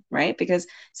well, right? Because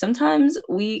sometimes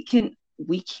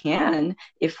we can,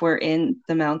 if we're in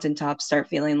the mountaintop, start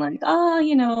feeling like,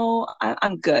 oh,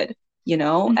 I'm good.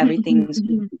 Everything's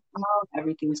Mhm. well,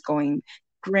 everything's going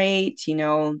great.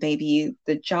 Maybe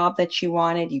the job that you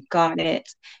wanted, you got it.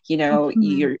 Mhm.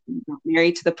 You're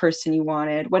married to the person you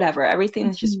wanted, whatever. Everything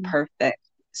is just Mhm. perfect.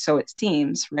 So it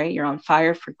seems, right? You're on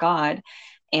fire for God.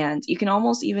 And you can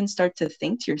almost even start to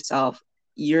think to yourself,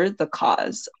 you're the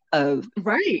cause of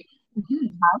Right.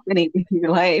 Mhm. happening in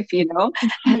your life, and are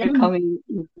Mhm. coming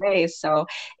your way. So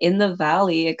in the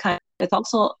valley, it's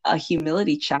also a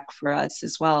humility check for us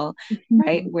as well,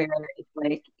 right? Mhm. Where it's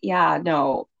like, yeah,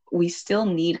 no, we still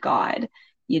need God,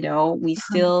 we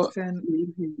still 100%.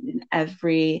 need him in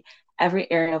every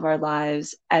area of our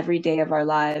lives, every day of our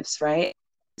lives, right?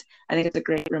 I think it's a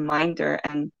great reminder.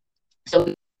 And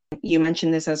so you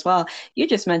mentioned this as well. You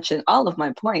just mentioned all of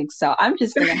my points. So I'm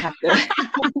just gonna have to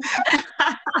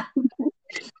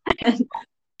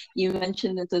you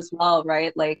mentioned this as well,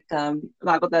 right? Like the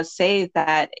Bible does say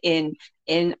that in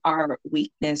our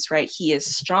weakness, right, he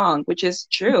is strong, which is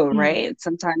true, Mhm. right?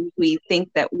 Sometimes we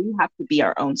think that we have to be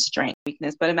our own strength,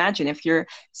 weakness, but imagine if you're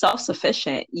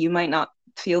self-sufficient, you might not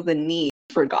feel the need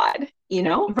for God.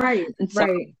 Right. And so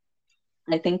Right.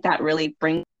 I think that really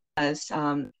brings us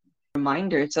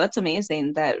reminder. So that's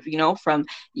amazing that, from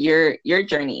your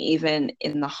journey, even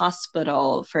in the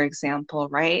hospital, for example,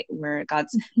 right, where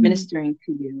God's Mhm. ministering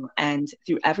to you, and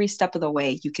through every step of the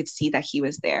way, you could see that He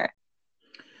was there.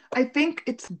 I think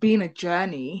it's been a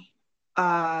journey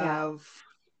Yeah.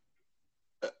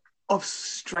 of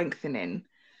strengthening,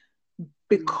 Mm.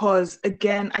 because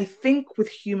again, I think with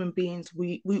human beings,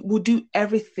 we will do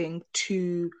everything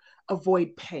to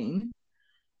avoid pain.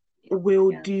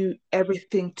 We'll Yeah. do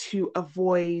everything to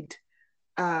avoid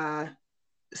uh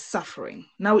suffering.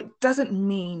 Now, it doesn't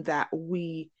mean that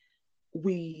we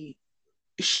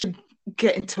should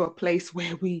get into a place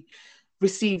where we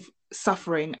receive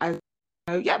suffering as,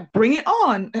 yeah, bring it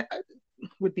on.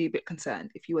 Would be a bit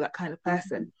concerned if you were that kind of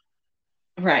person.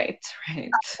 Mhm. Right,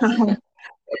 right.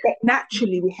 But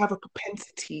naturally, we have a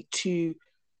propensity to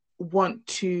want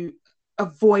to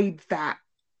avoid that,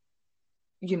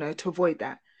 to avoid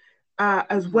that,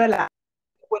 as Mhm. well as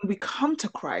when we come to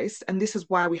Christ, and this is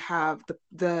why we have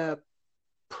the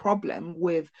problem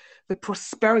with the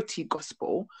prosperity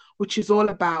gospel, which is all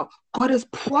about God has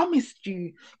promised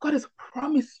you, God has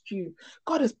promised you,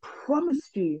 God has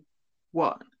promised you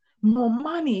what? More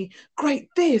money, great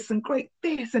this and great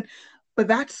this. But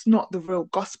that's not the real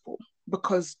gospel,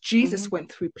 because Jesus Mhm.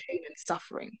 went through pain and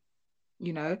suffering.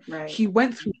 Right. He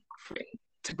went through suffering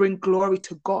to bring glory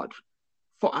to God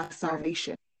for our Right.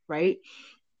 salvation, right?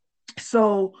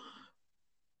 So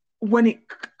when it,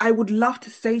 I would love to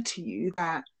say to you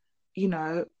that, you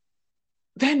know,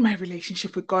 then my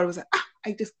relationship with God was like,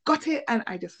 I just got it, and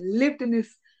I just lived in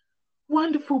this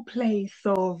wonderful place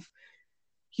of,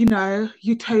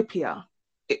 utopia.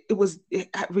 It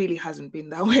really hasn't been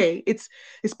that way. It's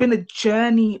been a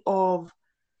journey of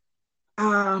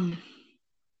um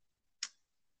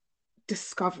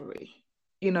discovery.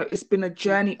 It's been a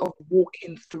journey of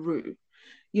walking through.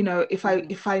 if I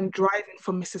Mhm. if I'm driving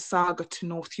from Mississauga to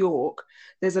North York,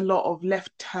 there's a lot of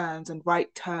left turns and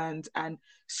right turns and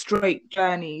straight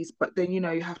journeys, but then you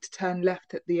have to turn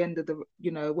left at the end of the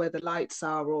where the lights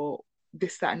are, or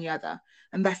this, that, and the other.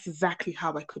 And that's exactly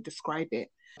how I could describe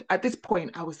it. At this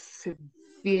point, I was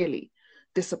severely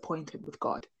disappointed with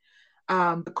God,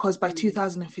 because by Mhm.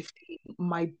 2015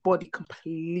 my body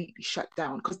completely shut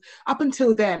down, because up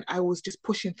until then I was just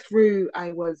pushing through.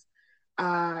 I was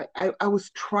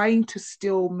trying to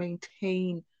still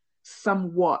maintain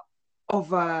somewhat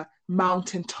of a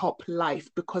mountaintop life,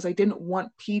 because I didn't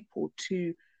want people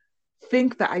to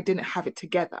think that I didn't have it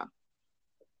together.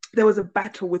 There was a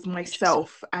battle with Interesting.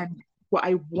 myself and what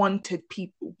I wanted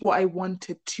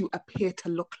to appear to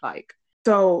look like.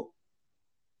 So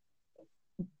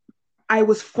I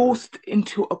was forced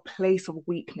into a place of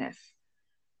weakness.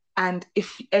 And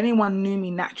if anyone knew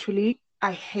me naturally,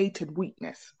 I hated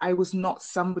weakness. I was not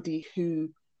somebody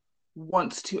who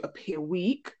wants to appear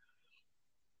weak.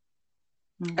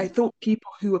 I Mhm. thought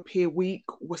people who appear weak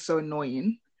were so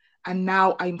annoying. And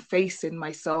now I'm facing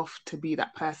myself to be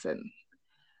that person.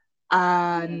 Mhm.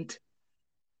 And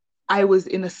I was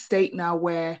in a state now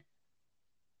where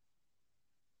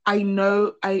I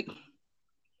know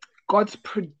God's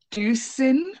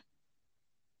producing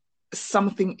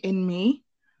something in me,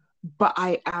 but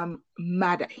I am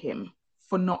mad at him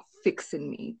for not fixing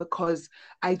me, because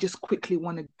I just quickly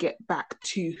want to get back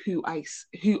to who I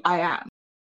am.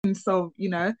 And so,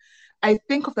 I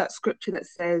think of that scripture that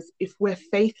says, if we're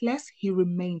faithless, he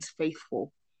remains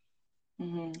faithful.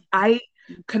 Mhm. I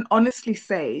can honestly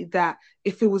say that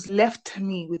if it was left to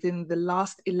me within the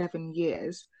last 11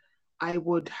 years, I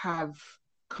would have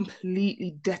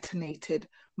completely detonated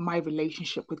my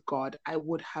relationship with God. I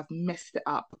would have messed it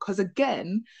up because,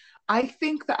 again, I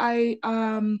think that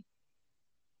I'm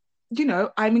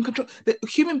in control. The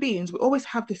human beings, we always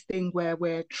have this thing where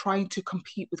we're trying to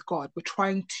compete with God. We're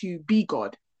trying to be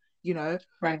God, you know.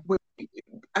 Right.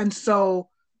 And so,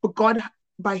 but God,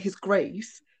 by His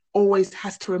grace, always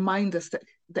has to remind us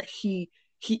that He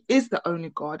is the only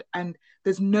God, and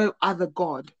there's no other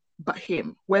God but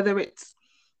Him. Whether it's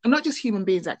and not just human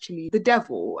beings, actually, the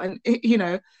devil, and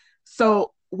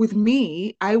So with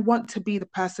me, I want to be the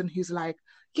person who's like,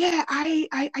 yeah,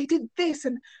 I did this,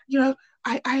 and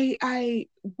I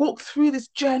walked through this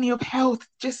journey of health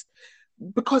just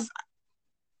because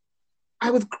I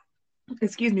was,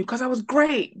 excuse me, because I was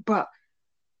great, but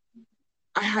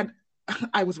I had,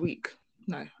 I was weak.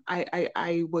 No,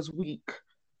 I was weak.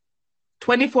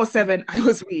 24/7, I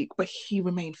was weak, but He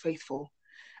remained faithful.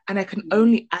 And I can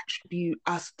only attribute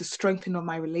us the strengthening of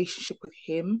my relationship with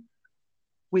him,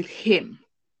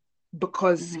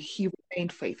 because He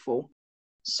remained faithful.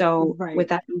 So, Right. with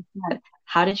that being said,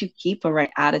 how did you keep a right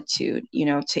attitude,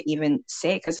 to even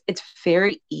say? Because it's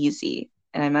very easy,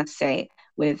 and I must say,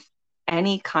 with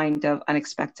any kind of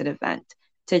unexpected event,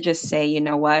 to just say, you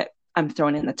know what, I'm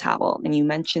throwing in the towel. And you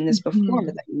mentioned this before, Mhm.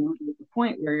 that you were at the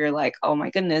point where you're like, oh my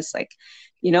goodness, like,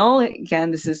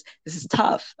 again, this is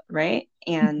tough, right?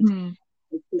 And Mhm.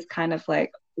 it's kind of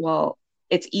like, well,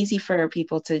 it's easy for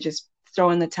people to just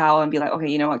throw in the towel and be like, okay,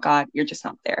 you know what, God, you're just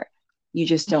not there. You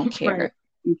just don't Right. care.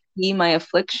 You see my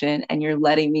affliction and you're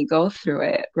letting me go through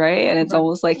it, right? And it's Right.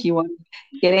 almost like you want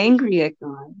to get angry at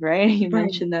God, right? You Right.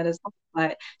 mentioned that as well.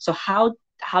 But so how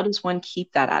does one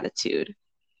keep that attitude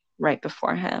right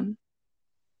before him?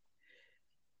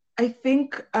 I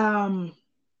think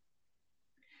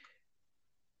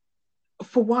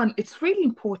for one, it's really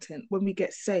important when we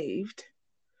get saved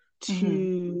Mm-hmm.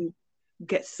 to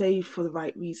get saved for the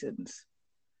right reasons,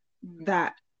 Mm-hmm.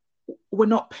 that we're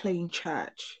not playing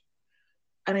church.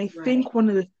 And I Right. think one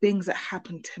of the things that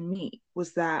happened to me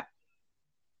was that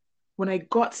when I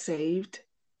got saved,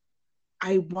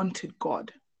 I wanted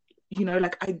God.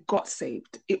 Like, I got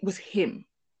saved. It was Him.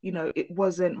 It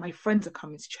wasn't my friends are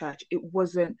coming to church. It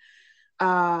wasn't,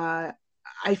 uh,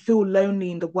 I feel lonely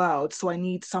in the world, so I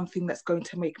need something that's going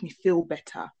to make me feel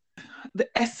better. The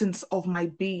essence of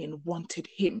my being wanted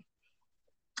Him.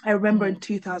 I remember in Mm-hmm.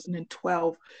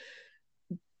 2012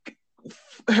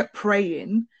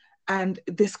 praying and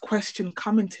this question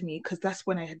coming to me, because that's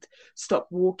when I had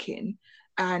stopped walking,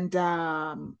 and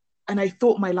I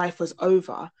thought my life was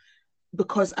over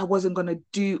because I wasn't going to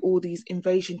do all these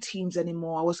invasion teams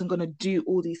anymore. I wasn't going to do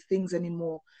all these things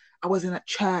anymore. I wasn't at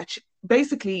church.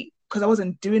 Basically, because I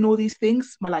wasn't doing all these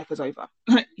things, my life was over,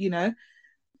 you know?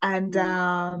 And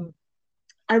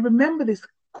I remember this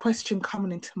question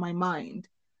coming into my mind: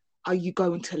 are you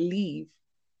going to leave?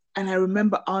 And I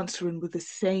remember answering with the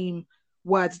same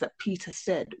words that Peter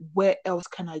said: where else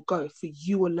can I go? For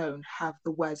you alone have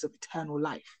the words of eternal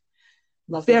life.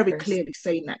 Love that Very verse. clearly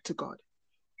saying that to God.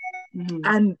 Mm-hmm.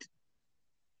 And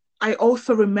I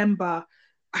also remember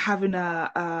having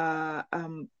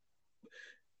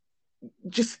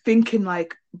just thinking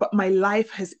like, but my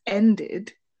life has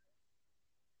ended,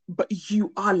 but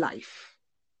you are life.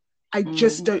 I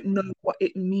just Mm-hmm. don't know what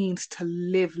it means to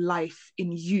live life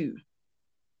in you,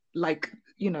 like,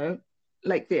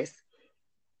 like this.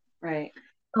 Right.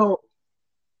 So,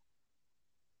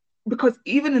 because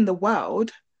even in the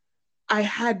world, I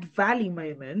had valley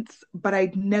moments, but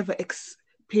I'd never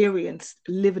experienced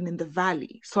living in the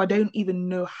valley. So I don't even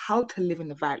know how to live in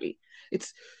the valley.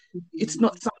 It's Mm-hmm.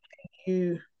 not something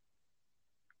you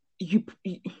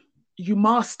you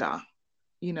master,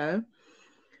 you know.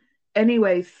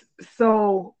 Anyways,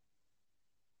 so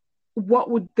what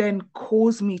would then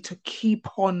cause me to keep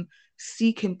on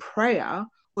seeking prayer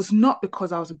was not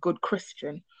because I was a good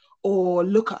Christian or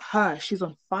look at her, she's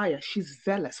on fire, she's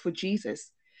zealous for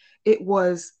Jesus. It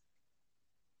was,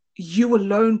 you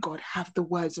alone, God, have the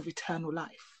words of eternal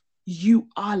life. You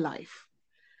are life.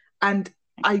 And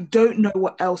I don't know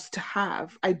what else to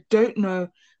have. I don't know.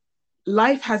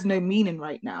 Life has no meaning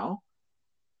right now,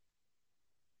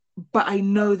 but I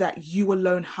know that you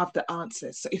alone have the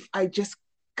answers. So if I just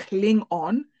cling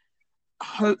on,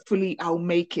 hopefully I'll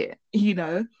make it, you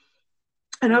know?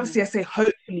 And obviously I say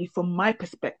hopefully from my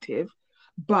perspective,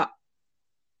 but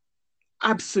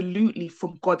absolutely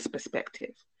from God's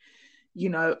perspective,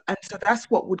 And so that's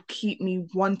what would keep me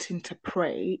wanting to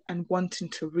pray and wanting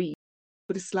to read.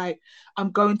 But it's like,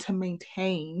 I'm going to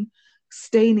maintain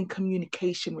staying in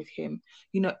communication with him,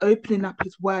 opening up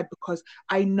his word, because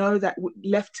I know that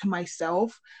left to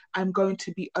myself, I'm going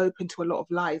to be open to a lot of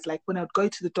lies. Like when I would go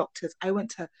to the doctors, I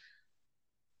went to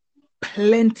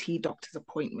plenty doctor's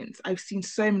appointments. I've seen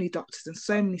so many doctors and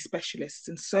so many specialists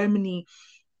and so many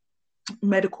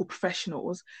medical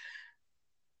professionals.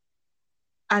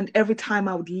 And every time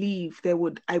I would leave,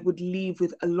 I would leave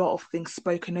with a lot of things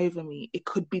spoken over me. It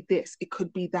could be this, it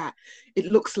could be that.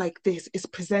 It looks like this, it's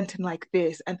presenting like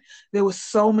this. And there were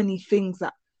so many things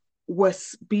that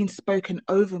was being spoken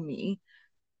over me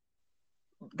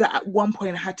that at one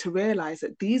point I had to realize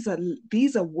that these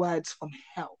are words from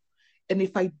hell. And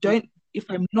if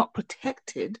I'm not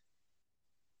protected,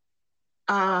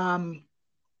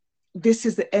 this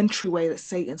is the entryway that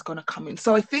Satan's going to come in.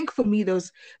 So I think for me,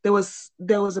 there was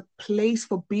a place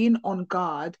for being on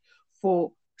guard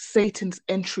for Satan's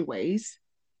entryways,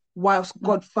 whilst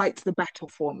God fights the battle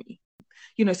for me.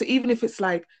 So even if it's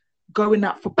like going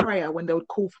out for prayer when they would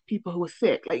call for people who are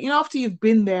sick, like, after you've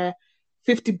been there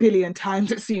 50 billion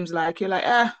times, it seems like you're like,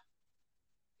 I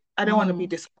don't want to be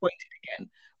disappointed again.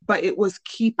 But it was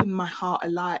keeping my heart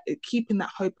alive, keeping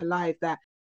that hope alive, that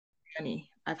journey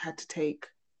I've had to take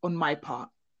on my part.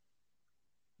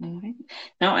 No,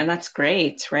 and that's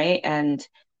great, right? And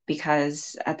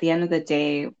because at the end of the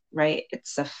day, right,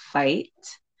 it's a fight,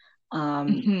 no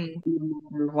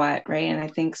matter what, right? And I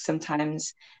think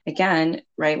sometimes, again,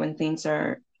 right, when things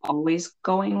are always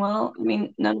going well, I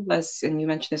mean, none of us, and you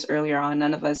mentioned this earlier on,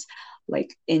 none of us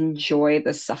like enjoy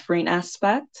the suffering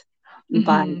aspect,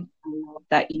 but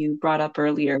that you brought up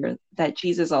earlier, that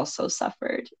Jesus also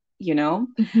suffered, and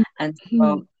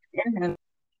so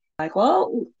like,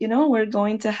 well, we're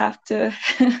going to have to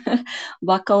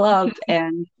buckle up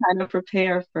and kind of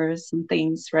prepare for some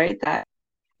things, right, that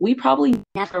we probably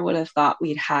never would have thought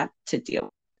we'd had to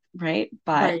deal with, right?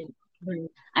 But right.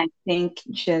 I think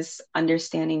just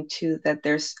understanding too that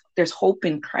there's hope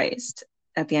in Christ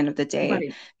at the end of the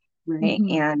day, right?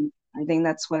 And I think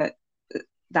that's what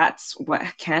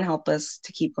can help us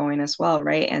to keep going as well,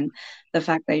 right? And the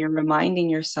fact that you're reminding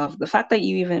yourself, the fact that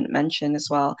you even mentioned as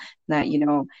well that,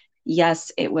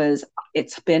 yes,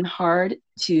 it's been hard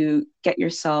to get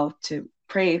yourself to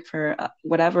pray for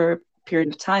whatever period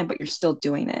of time, but you're still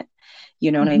doing it.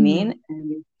 You know what I mean?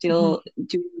 And you're still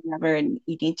doing whatever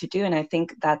you need to do. And I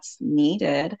think that's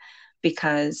needed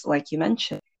because, like you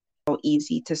mentioned, it's so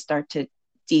easy to start to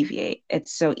deviate.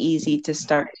 It's so easy to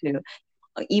start to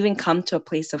even come to a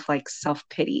place of like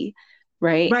self-pity,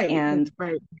 right? And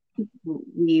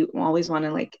we always want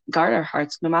to like guard our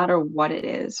hearts no matter what it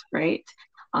is, right?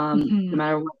 No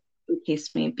matter what the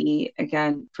case may be.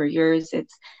 Again, for yours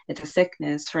it's a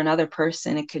sickness, for another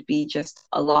person it could be just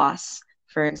a loss,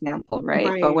 for example,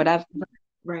 right? But whatever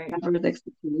the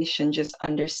situation, just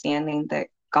understanding that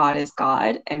God is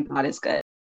God and God is good.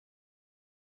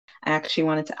 I actually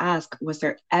wanted to ask, was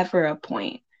there ever a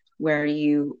point where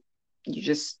you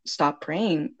just stopped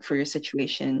praying for your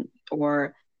situation,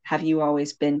 or have you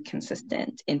always been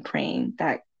consistent in praying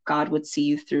that God would see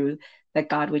you through, that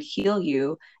God would heal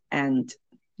you? And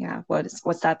yeah,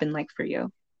 what's that been like for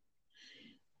you?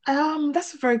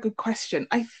 That's a very good question.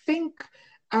 I think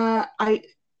I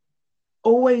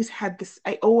always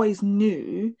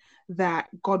knew that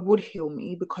God would heal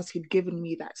me because he'd given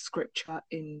me that scripture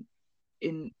in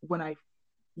when I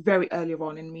very early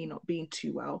on in me not being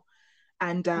too well.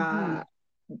 And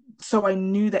so I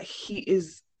knew that he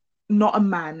is not a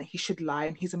man that he should lie,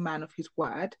 and he's a man of his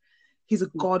word. He's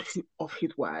a God of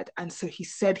his word. And so he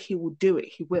said he will do it,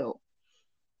 he will.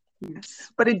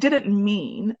 Yes. But it didn't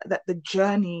mean that the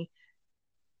journey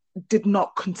did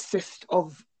not consist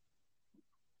of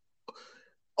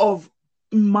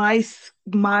my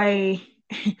my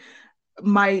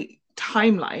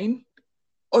timeline,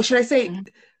 or should I say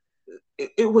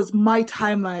it was my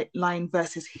timeline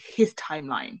versus his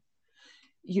timeline,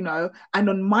 and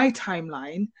on my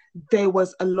timeline there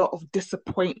was a lot of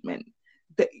disappointment.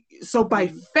 So by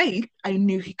faith I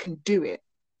knew he can do it,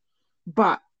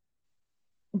 but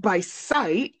by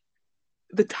sight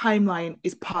the timeline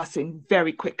is passing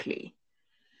very quickly.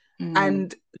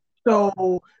 And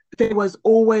so there was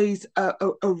always a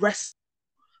rest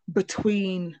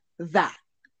between that.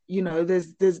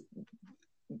 There's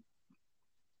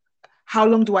how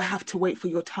long do I have to wait for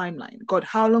your timeline? God,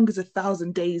 how long is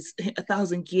 1,000 days,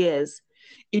 1,000 years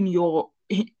in your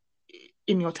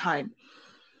time?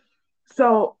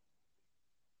 So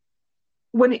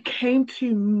when it came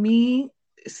to me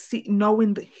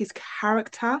knowing his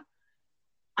character,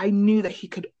 I knew that he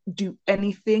could do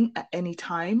anything at any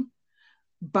time,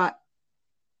 but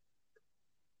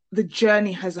the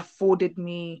journey has afforded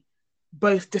me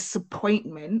both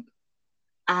disappointment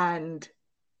and,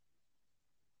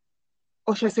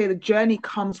 or should I say, the journey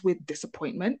comes with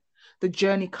disappointment. The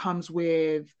journey comes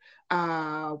with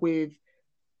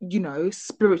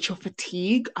spiritual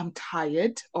fatigue. I'm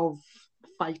tired of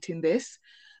fighting this.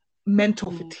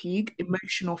 Mental fatigue,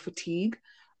 emotional fatigue.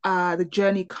 The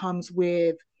journey comes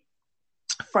with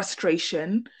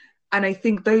frustration. And I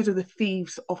think those are the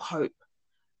thieves of hope.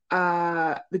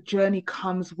 The journey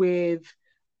comes with,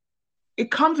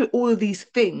 it comes with all of these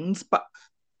things, but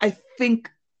I think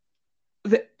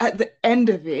that at the end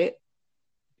of it,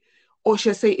 or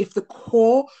should I say, if the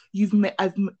core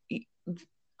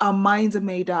our minds are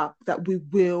made up that we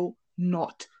will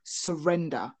not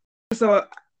surrender. So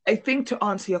I think, to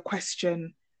answer your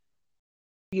question,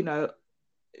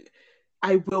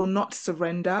 I will not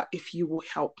surrender if you will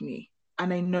help me.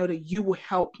 And I know that you will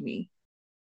help me.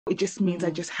 It just means I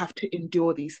just have to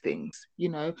endure these things.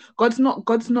 God's not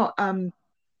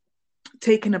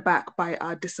taken aback by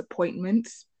our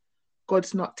disappointments.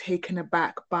 God's not taken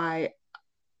aback by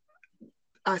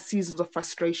our seasons of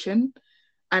frustration.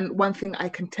 And one thing I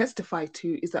can testify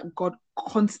to is that God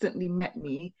constantly met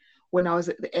me when I was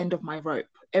at the end of my rope.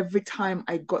 Every time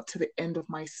I got to the end of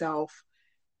myself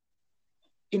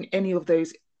in any of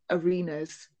those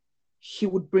arenas, he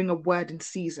would bring a word in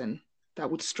season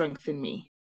that would strengthen me.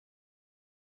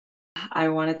 I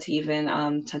wanted to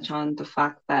even touch on the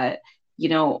fact that,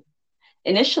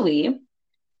 initially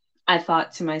I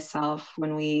thought to myself,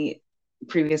 when we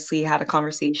previously had a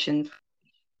conversation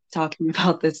talking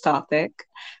about this topic,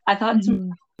 I thought to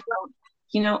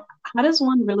myself, how does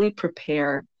one really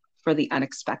prepare for the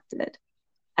unexpected?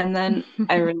 And then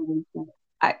I realized that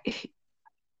I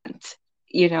can't,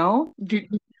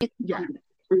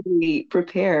 really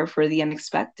prepare for the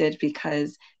unexpected,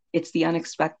 because it's the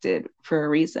unexpected for a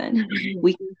reason.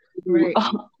 We can do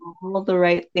all the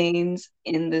right things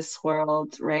in this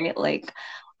world, right? Like,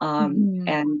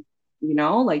 and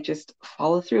like, just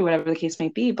follow through, whatever the case may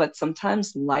be. But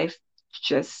sometimes life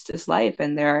just is life,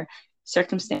 and there are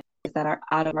circumstances that are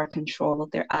out of our control,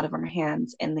 they're out of our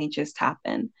hands, and they just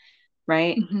happen,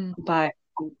 right? But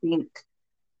I think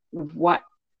what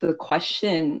the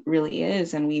question really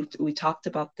is, and we talked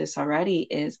about this already,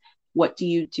 is what do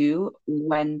you do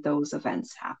when those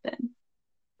events happen,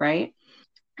 right?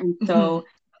 And so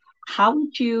how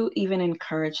would you even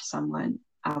encourage someone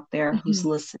out there who's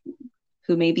listening,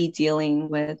 who may be dealing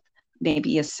with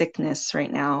maybe a sickness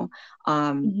right now,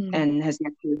 and has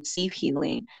yet to receive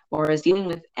healing, or is dealing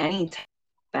with any type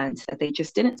of event that they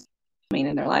just didn't see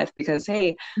in their life? Because,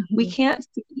 hey, we can't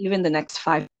see even the next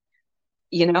 5,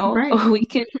 we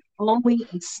can only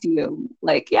assume,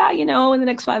 like, in the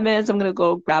next 5 minutes, I'm going to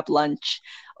go grab lunch,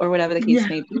 or whatever the case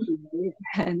may be.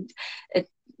 And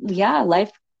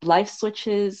life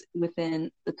switches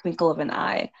within the twinkle of an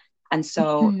eye. And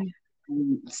so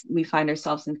we find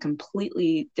ourselves in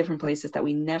completely different places that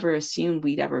we never assumed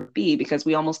we'd ever be, because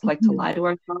we almost like to lie to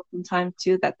ourselves sometimes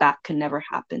too, that could never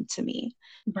happen to me.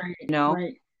 Right.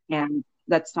 And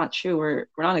that's not true. We're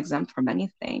not exempt from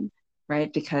anything,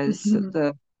 right? Because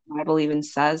the Bible even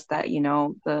says that,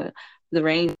 the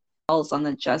rain falls on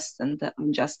the just and the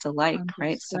unjust alike,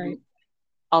 right? So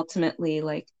ultimately,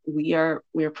 like, we're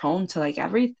prone to, like,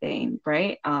 everything,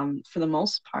 right? For the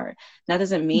most part. That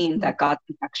doesn't mean that God's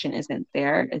protection isn't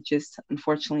there. It just,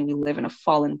 unfortunately, we live in a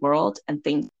fallen world, and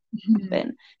things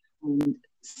happen. And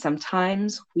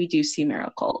sometimes we do see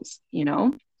miracles,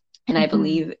 and I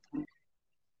believe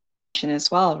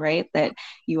as well, right, that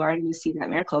you are going to see that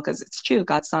miracle, because it's true.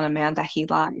 God's not a man that he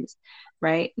lies,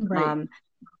 right?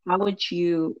 How would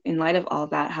you, in light of all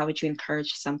that, how would you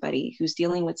encourage somebody who's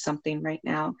dealing with something right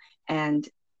now, and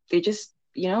they just,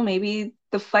 maybe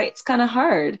the fight's kind of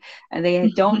hard, and they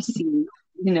don't see,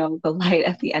 the light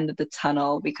at the end of the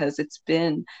tunnel, because it's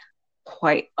been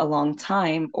quite a long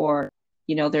time, or,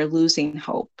 they're losing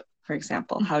hope, for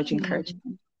example? How would you encourage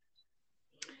them?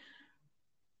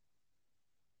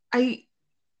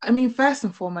 I mean, first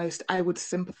and foremost, I would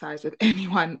sympathize with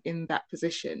anyone in that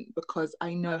position, because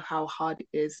I know how hard it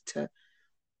is to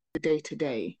the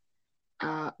day-to-day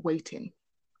waiting.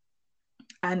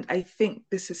 And I think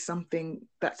this is something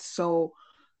that's so,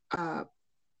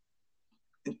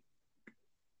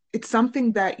 it's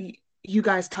something that you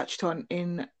guys touched on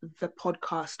in the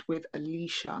podcast with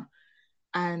Alicia.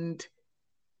 And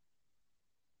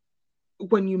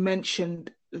when you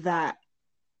mentioned that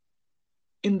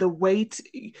in the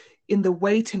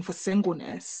waiting for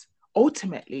singleness,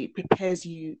 ultimately prepares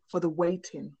you for the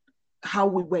waiting, how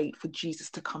we wait for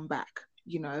Jesus to come back,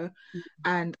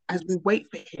 and as we wait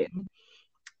for him,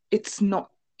 it's not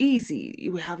easy.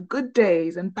 We have good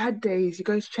days and bad days. You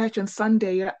go to church on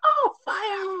Sunday, you're like, oh, fire,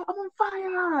 I'm on fire.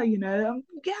 yeah, you know,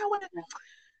 yeah, I want to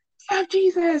serve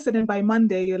Jesus. And then by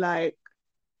Monday, you're like,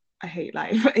 I hate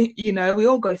life. You know, we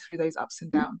all go through those ups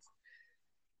and downs.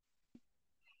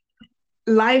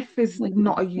 Life is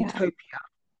not a Yeah. utopia,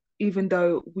 even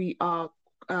though we are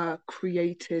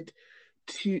created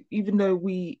to, even though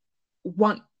we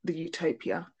want the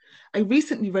utopia. I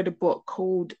recently read a book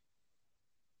called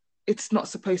It's Not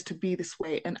Supposed to Be This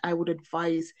Way, and I would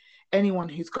advise anyone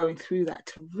who's going through that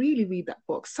to really read that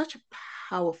book. Such a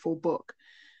powerful book.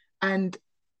 And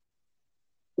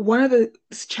one of the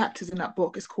chapters in that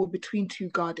book is called Between Two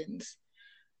Gardens,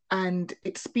 and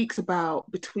it speaks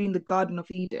about between the Garden of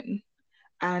Eden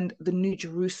and the New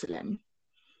Jerusalem,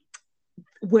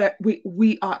 where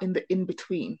we are in the in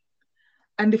between.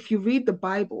 And if you read the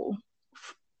Bible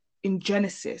in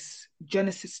Genesis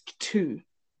 2,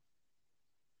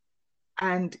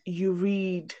 and you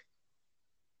read,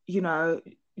 you know,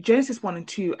 Genesis 1 and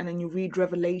 2, and then you read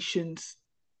Revelations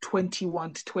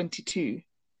 21 to 22,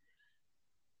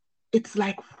 it's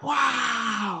like,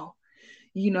 wow,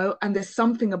 you know, and there's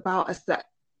something about us that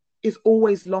is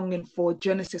always longing for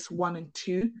Genesis 1 and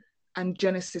 2 and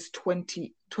Genesis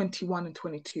 20, 21 and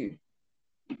 22.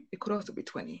 It could also be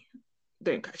 20.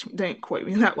 Don't quote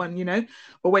me on that one, you know,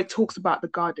 but where it talks about the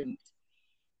gardens.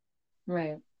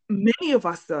 Right. Many of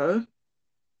us, though,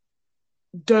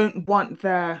 don't want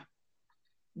the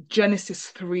Genesis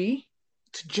 3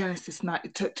 to Genesis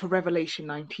 9 to Revelation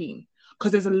 19,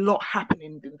 because there's a lot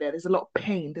happening in there. There's a lot of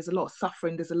pain, there's a lot of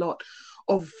suffering, there's a lot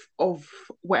of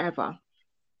whatever.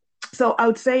 So I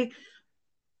would say,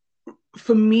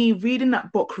 for me, reading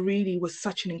that book really was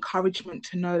such an encouragement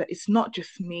to know that it's not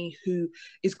just me who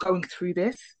is going through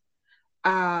this.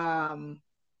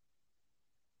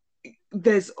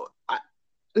 There's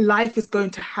life is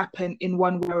going to happen in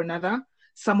one way or another.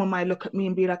 Someone might look at me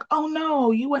and be like, oh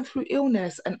no, you went through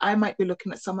illness. And I might be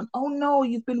looking at someone, oh no,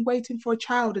 you've been waiting for a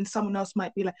child. And someone else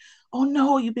might be like, oh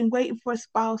no, you've been waiting for a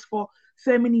spouse for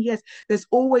so many years. There's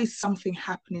always something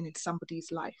happening in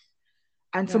somebody's life.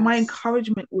 And so my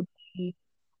encouragement would be,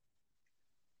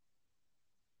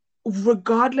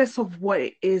 regardless of what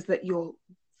it is that you're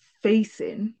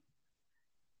facing,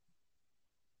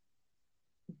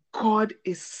 God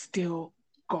is still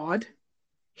God.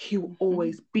 He will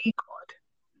always be God,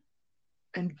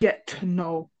 and get to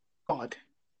know God.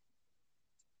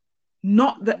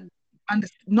 Not the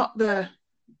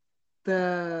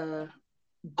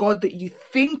God that you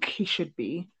think he should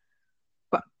be,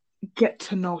 but get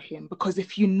to know him. Because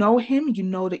if you know him, you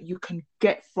know that you can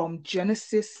get from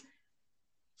Genesis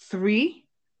 3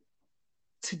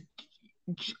 to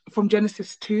from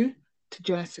Genesis 2 to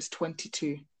Genesis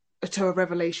 22, to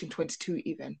Revelation 22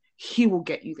 even. He will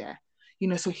get you there. You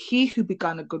know, so he who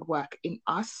began a good work in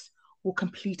us will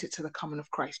complete it to the coming of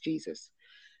Christ Jesus.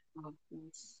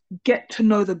 Get to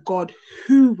know the God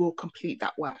who will complete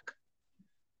that work.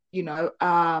 You know,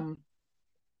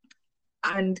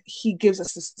 and he gives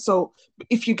us this. So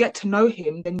if you get to know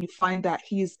him, then you find that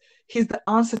he's the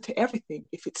answer to everything.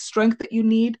 If it's strength that you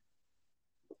need,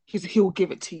 he'll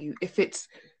give it to you. If it's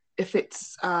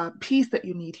peace that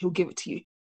you need, he'll give it to you.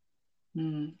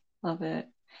 Love it.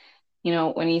 You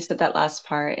know, when you said that last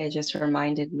part, it just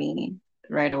reminded me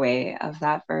right away of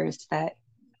that verse, that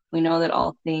we know that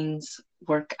all things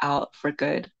work out for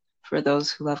good for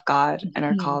those who love God and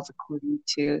are called according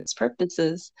to his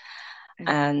purposes.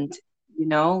 And, you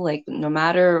know, like, no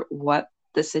matter what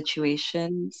the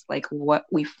situations, like what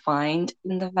we find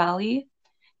in the valley,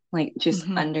 like, just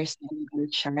understanding the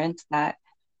assurance that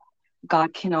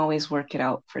God can always work it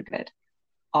out for good.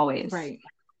 Always. Right.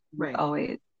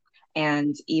 Always.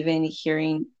 And even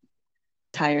hearing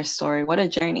the entire story, what a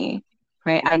journey,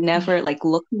 right? I never, like,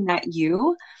 looking at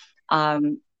you, I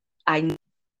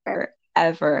never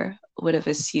ever would have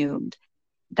assumed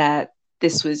that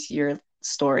this was your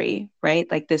story, right?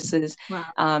 Like, this is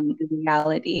the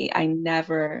reality. I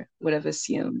never would have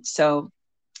assumed. So,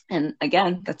 and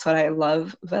again, that's what I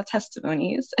love about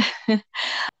testimonies.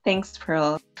 Thanks,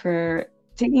 Pearl, for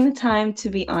taking the time to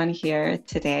be on here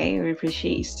today. We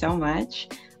appreciate you so much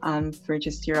for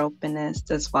just your openness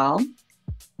as well.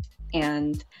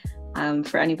 And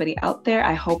for anybody out there,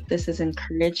 I hope this has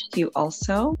encouraged you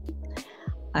also.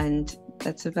 And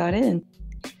that's about it.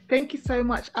 Thank you so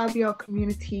much, RBL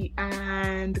community,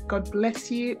 and God bless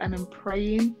you. And I'm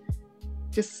praying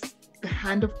just the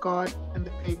hand of God and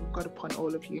the favor of God upon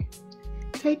all of you.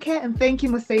 Take care, and thank you,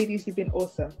 Mercedes. You've been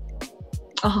awesome.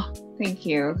 Oh, thank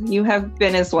you. You have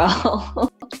been as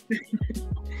well.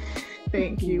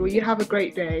 Thank you. Well, you have a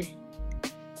great day.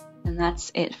 And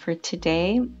that's it for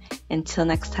today. Until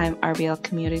next time, RBL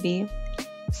community,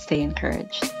 stay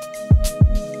encouraged.